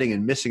forgetting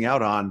and missing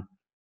out on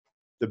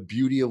the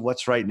beauty of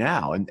what's right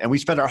now. And we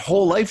spend our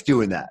whole life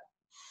doing that.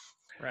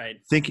 Right.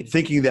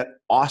 Thinking that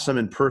awesome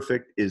and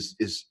perfect is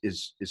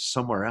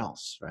somewhere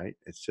else, right?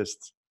 It's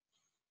just.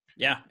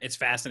 Yeah, it's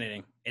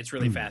fascinating. It's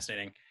really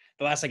fascinating.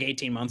 The last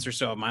 18 months or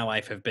so of my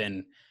life have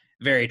been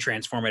very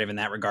transformative in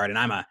that regard. And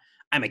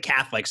I'm a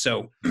Catholic,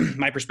 so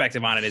my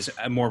perspective on it is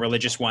a more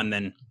religious one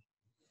than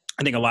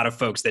I think a lot of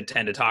folks that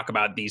tend to talk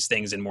about these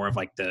things in more of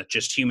like the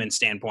just human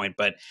standpoint,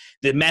 but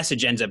the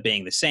message ends up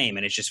being the same.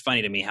 And it's just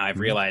funny to me how I've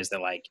realized that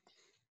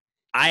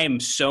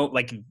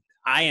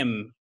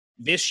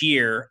this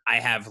year, I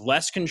have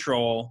less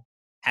control,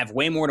 have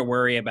way more to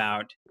worry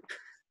about,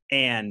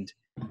 and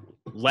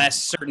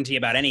less certainty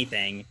about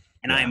anything.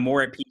 And I am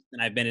more at peace than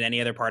I've been at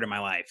any other part of my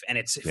life. And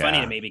it's funny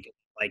to me because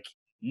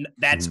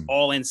that's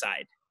all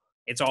inside.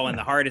 It's all in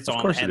the heart. It's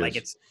all in the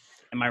head.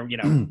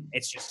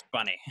 It's just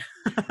funny.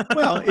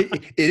 Well,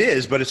 it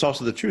is, but it's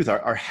also the truth.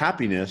 Our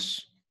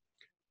happiness,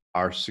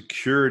 our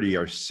security,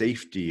 our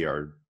safety,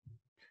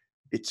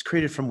 it's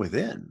created from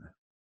within,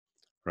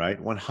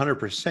 right?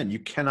 100%.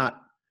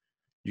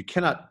 You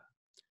cannot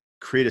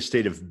create a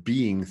state of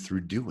being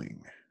through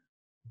doing.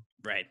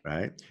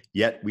 Right.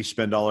 Yet we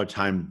spend all our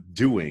time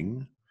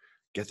doing,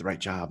 get the right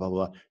job, blah,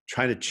 blah, blah,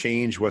 trying to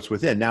change what's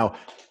within. Now,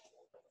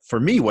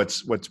 for me,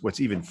 what's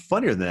even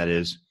funnier than that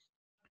is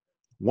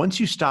once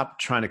you stop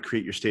trying to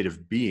create your state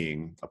of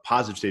being, a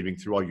positive state of being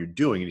through all you're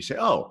doing, and you say,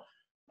 oh,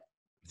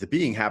 the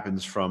being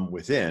happens from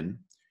within,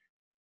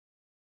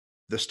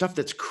 the stuff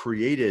that's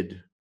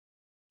created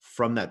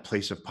from that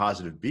place of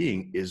positive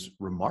being is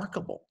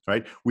remarkable,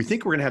 right? We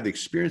think we're going to have the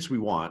experience we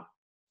want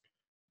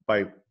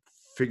by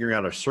figuring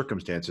out our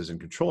circumstances and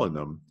controlling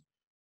them.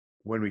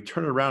 When we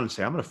turn it around and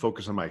say, I'm going to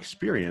focus on my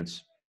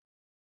experience,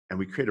 and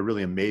we create a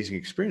really amazing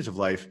experience of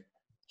life,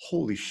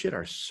 holy shit,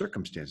 our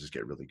circumstances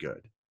get really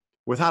good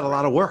without a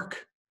lot of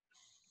work.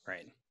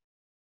 Right.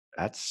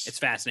 It's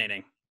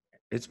fascinating.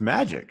 It's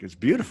magic. It's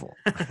beautiful.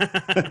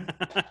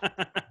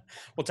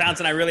 Well,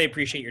 Townsend, I really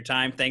appreciate your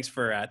time. Thanks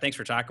for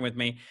talking with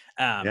me.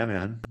 Yeah,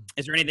 man.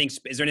 Is there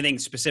anything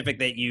specific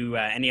that you,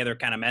 any other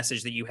kind of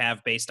message that you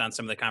have based on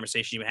some of the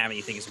conversation you have and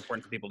you think is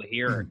important for people to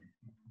hear?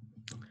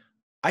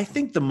 I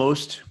think the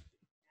most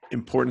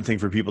important thing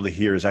for people to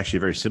hear is actually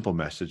a very simple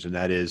message. And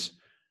that is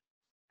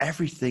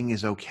everything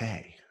is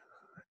okay.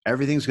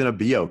 Everything's going to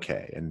be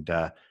okay. And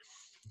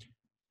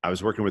I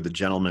was working with a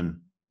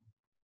gentleman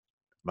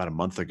about a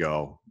month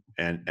ago,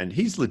 and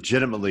he's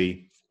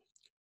legitimately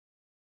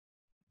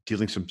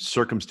dealing some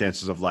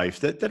circumstances of life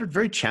that are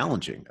very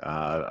challenging.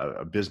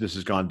 A business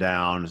has gone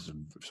down,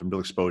 some real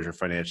exposure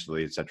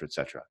financially, et cetera, et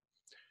cetera.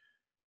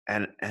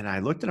 And I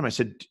looked at him, I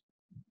said,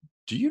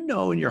 do you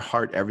know in your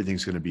heart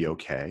everything's going to be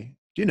okay?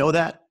 Do you know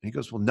that? And he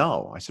goes, well,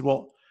 no. I said,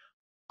 well,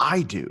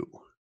 I do.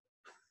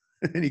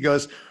 And he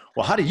goes,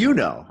 well, how do you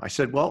know? I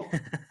said, well,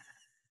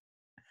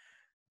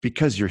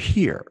 because you're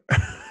here.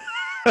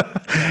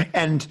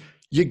 And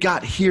you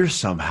got here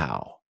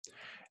somehow.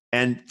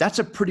 And that's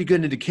a pretty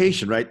good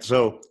indication, right?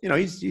 So,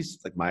 he's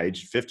like my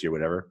age, 50 or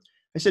whatever.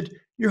 I said,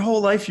 Your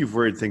whole life you've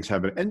worried things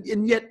happen,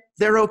 and yet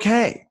they're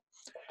okay.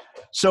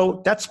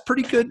 So that's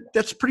pretty good.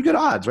 That's pretty good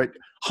odds, right?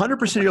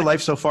 100% of your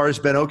life so far has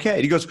been okay.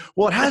 And he goes,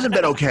 well, it hasn't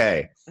been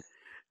okay.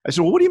 I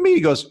said, well, what do you mean?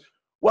 He goes,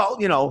 well,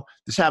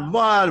 this happened,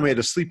 and we had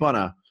to sleep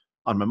on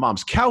my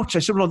mom's couch. I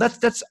said, well,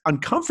 that's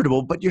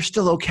uncomfortable, but you're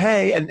still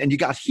okay. And you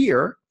got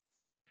here.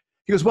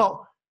 He goes,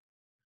 well,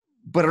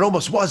 but it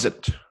almost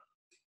wasn't.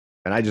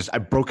 And I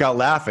broke out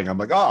laughing. I'm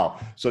like, oh,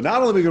 so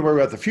not only are we going to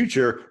worry about the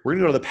future, we're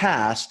going to go to the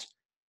past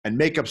and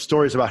make up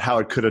stories about how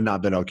it could have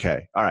not been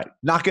okay. All right,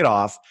 knock it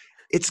off.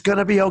 It's going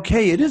to be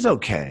okay. It is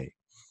okay.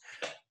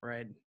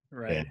 Right.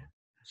 Yeah.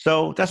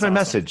 So that's my awesome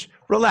message.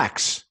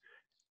 Relax.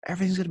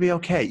 Everything's going to be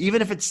okay.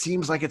 Even if it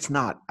seems like it's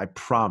not, I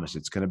promise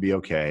it's going to be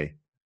okay.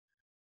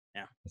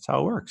 Yeah. That's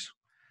how it works.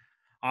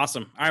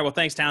 Awesome. All right. Well,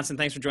 thanks, Townsend.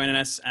 Thanks for joining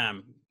us.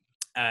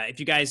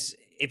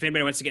 If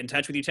anybody wants to get in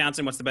touch with you,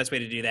 Townsend, what's the best way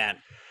to do that?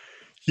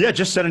 Yeah,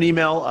 just send an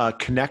email,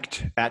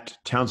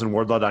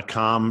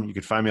 connect@townsendwardlaw.com. You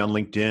can find me on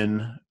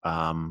LinkedIn.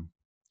 I'm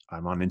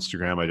on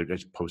Instagram. I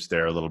just post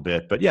there a little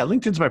bit. But yeah,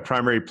 LinkedIn's my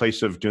primary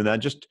place of doing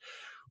that. Just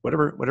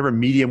whatever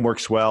medium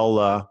works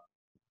well,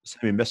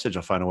 send me a message.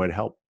 I'll find a way to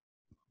help.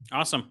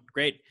 Awesome.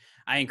 Great.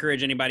 I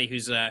encourage anybody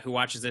who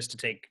watches this to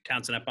take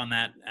Townsend up on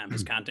that.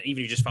 His content,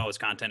 even if you just follow his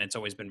content, it's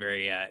always been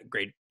very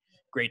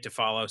great to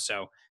follow.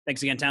 So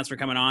thanks again, Townsend, for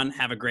coming on.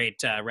 Have a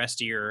great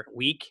rest of your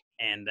week,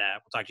 and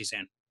we'll talk to you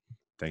soon.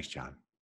 Thanks, John.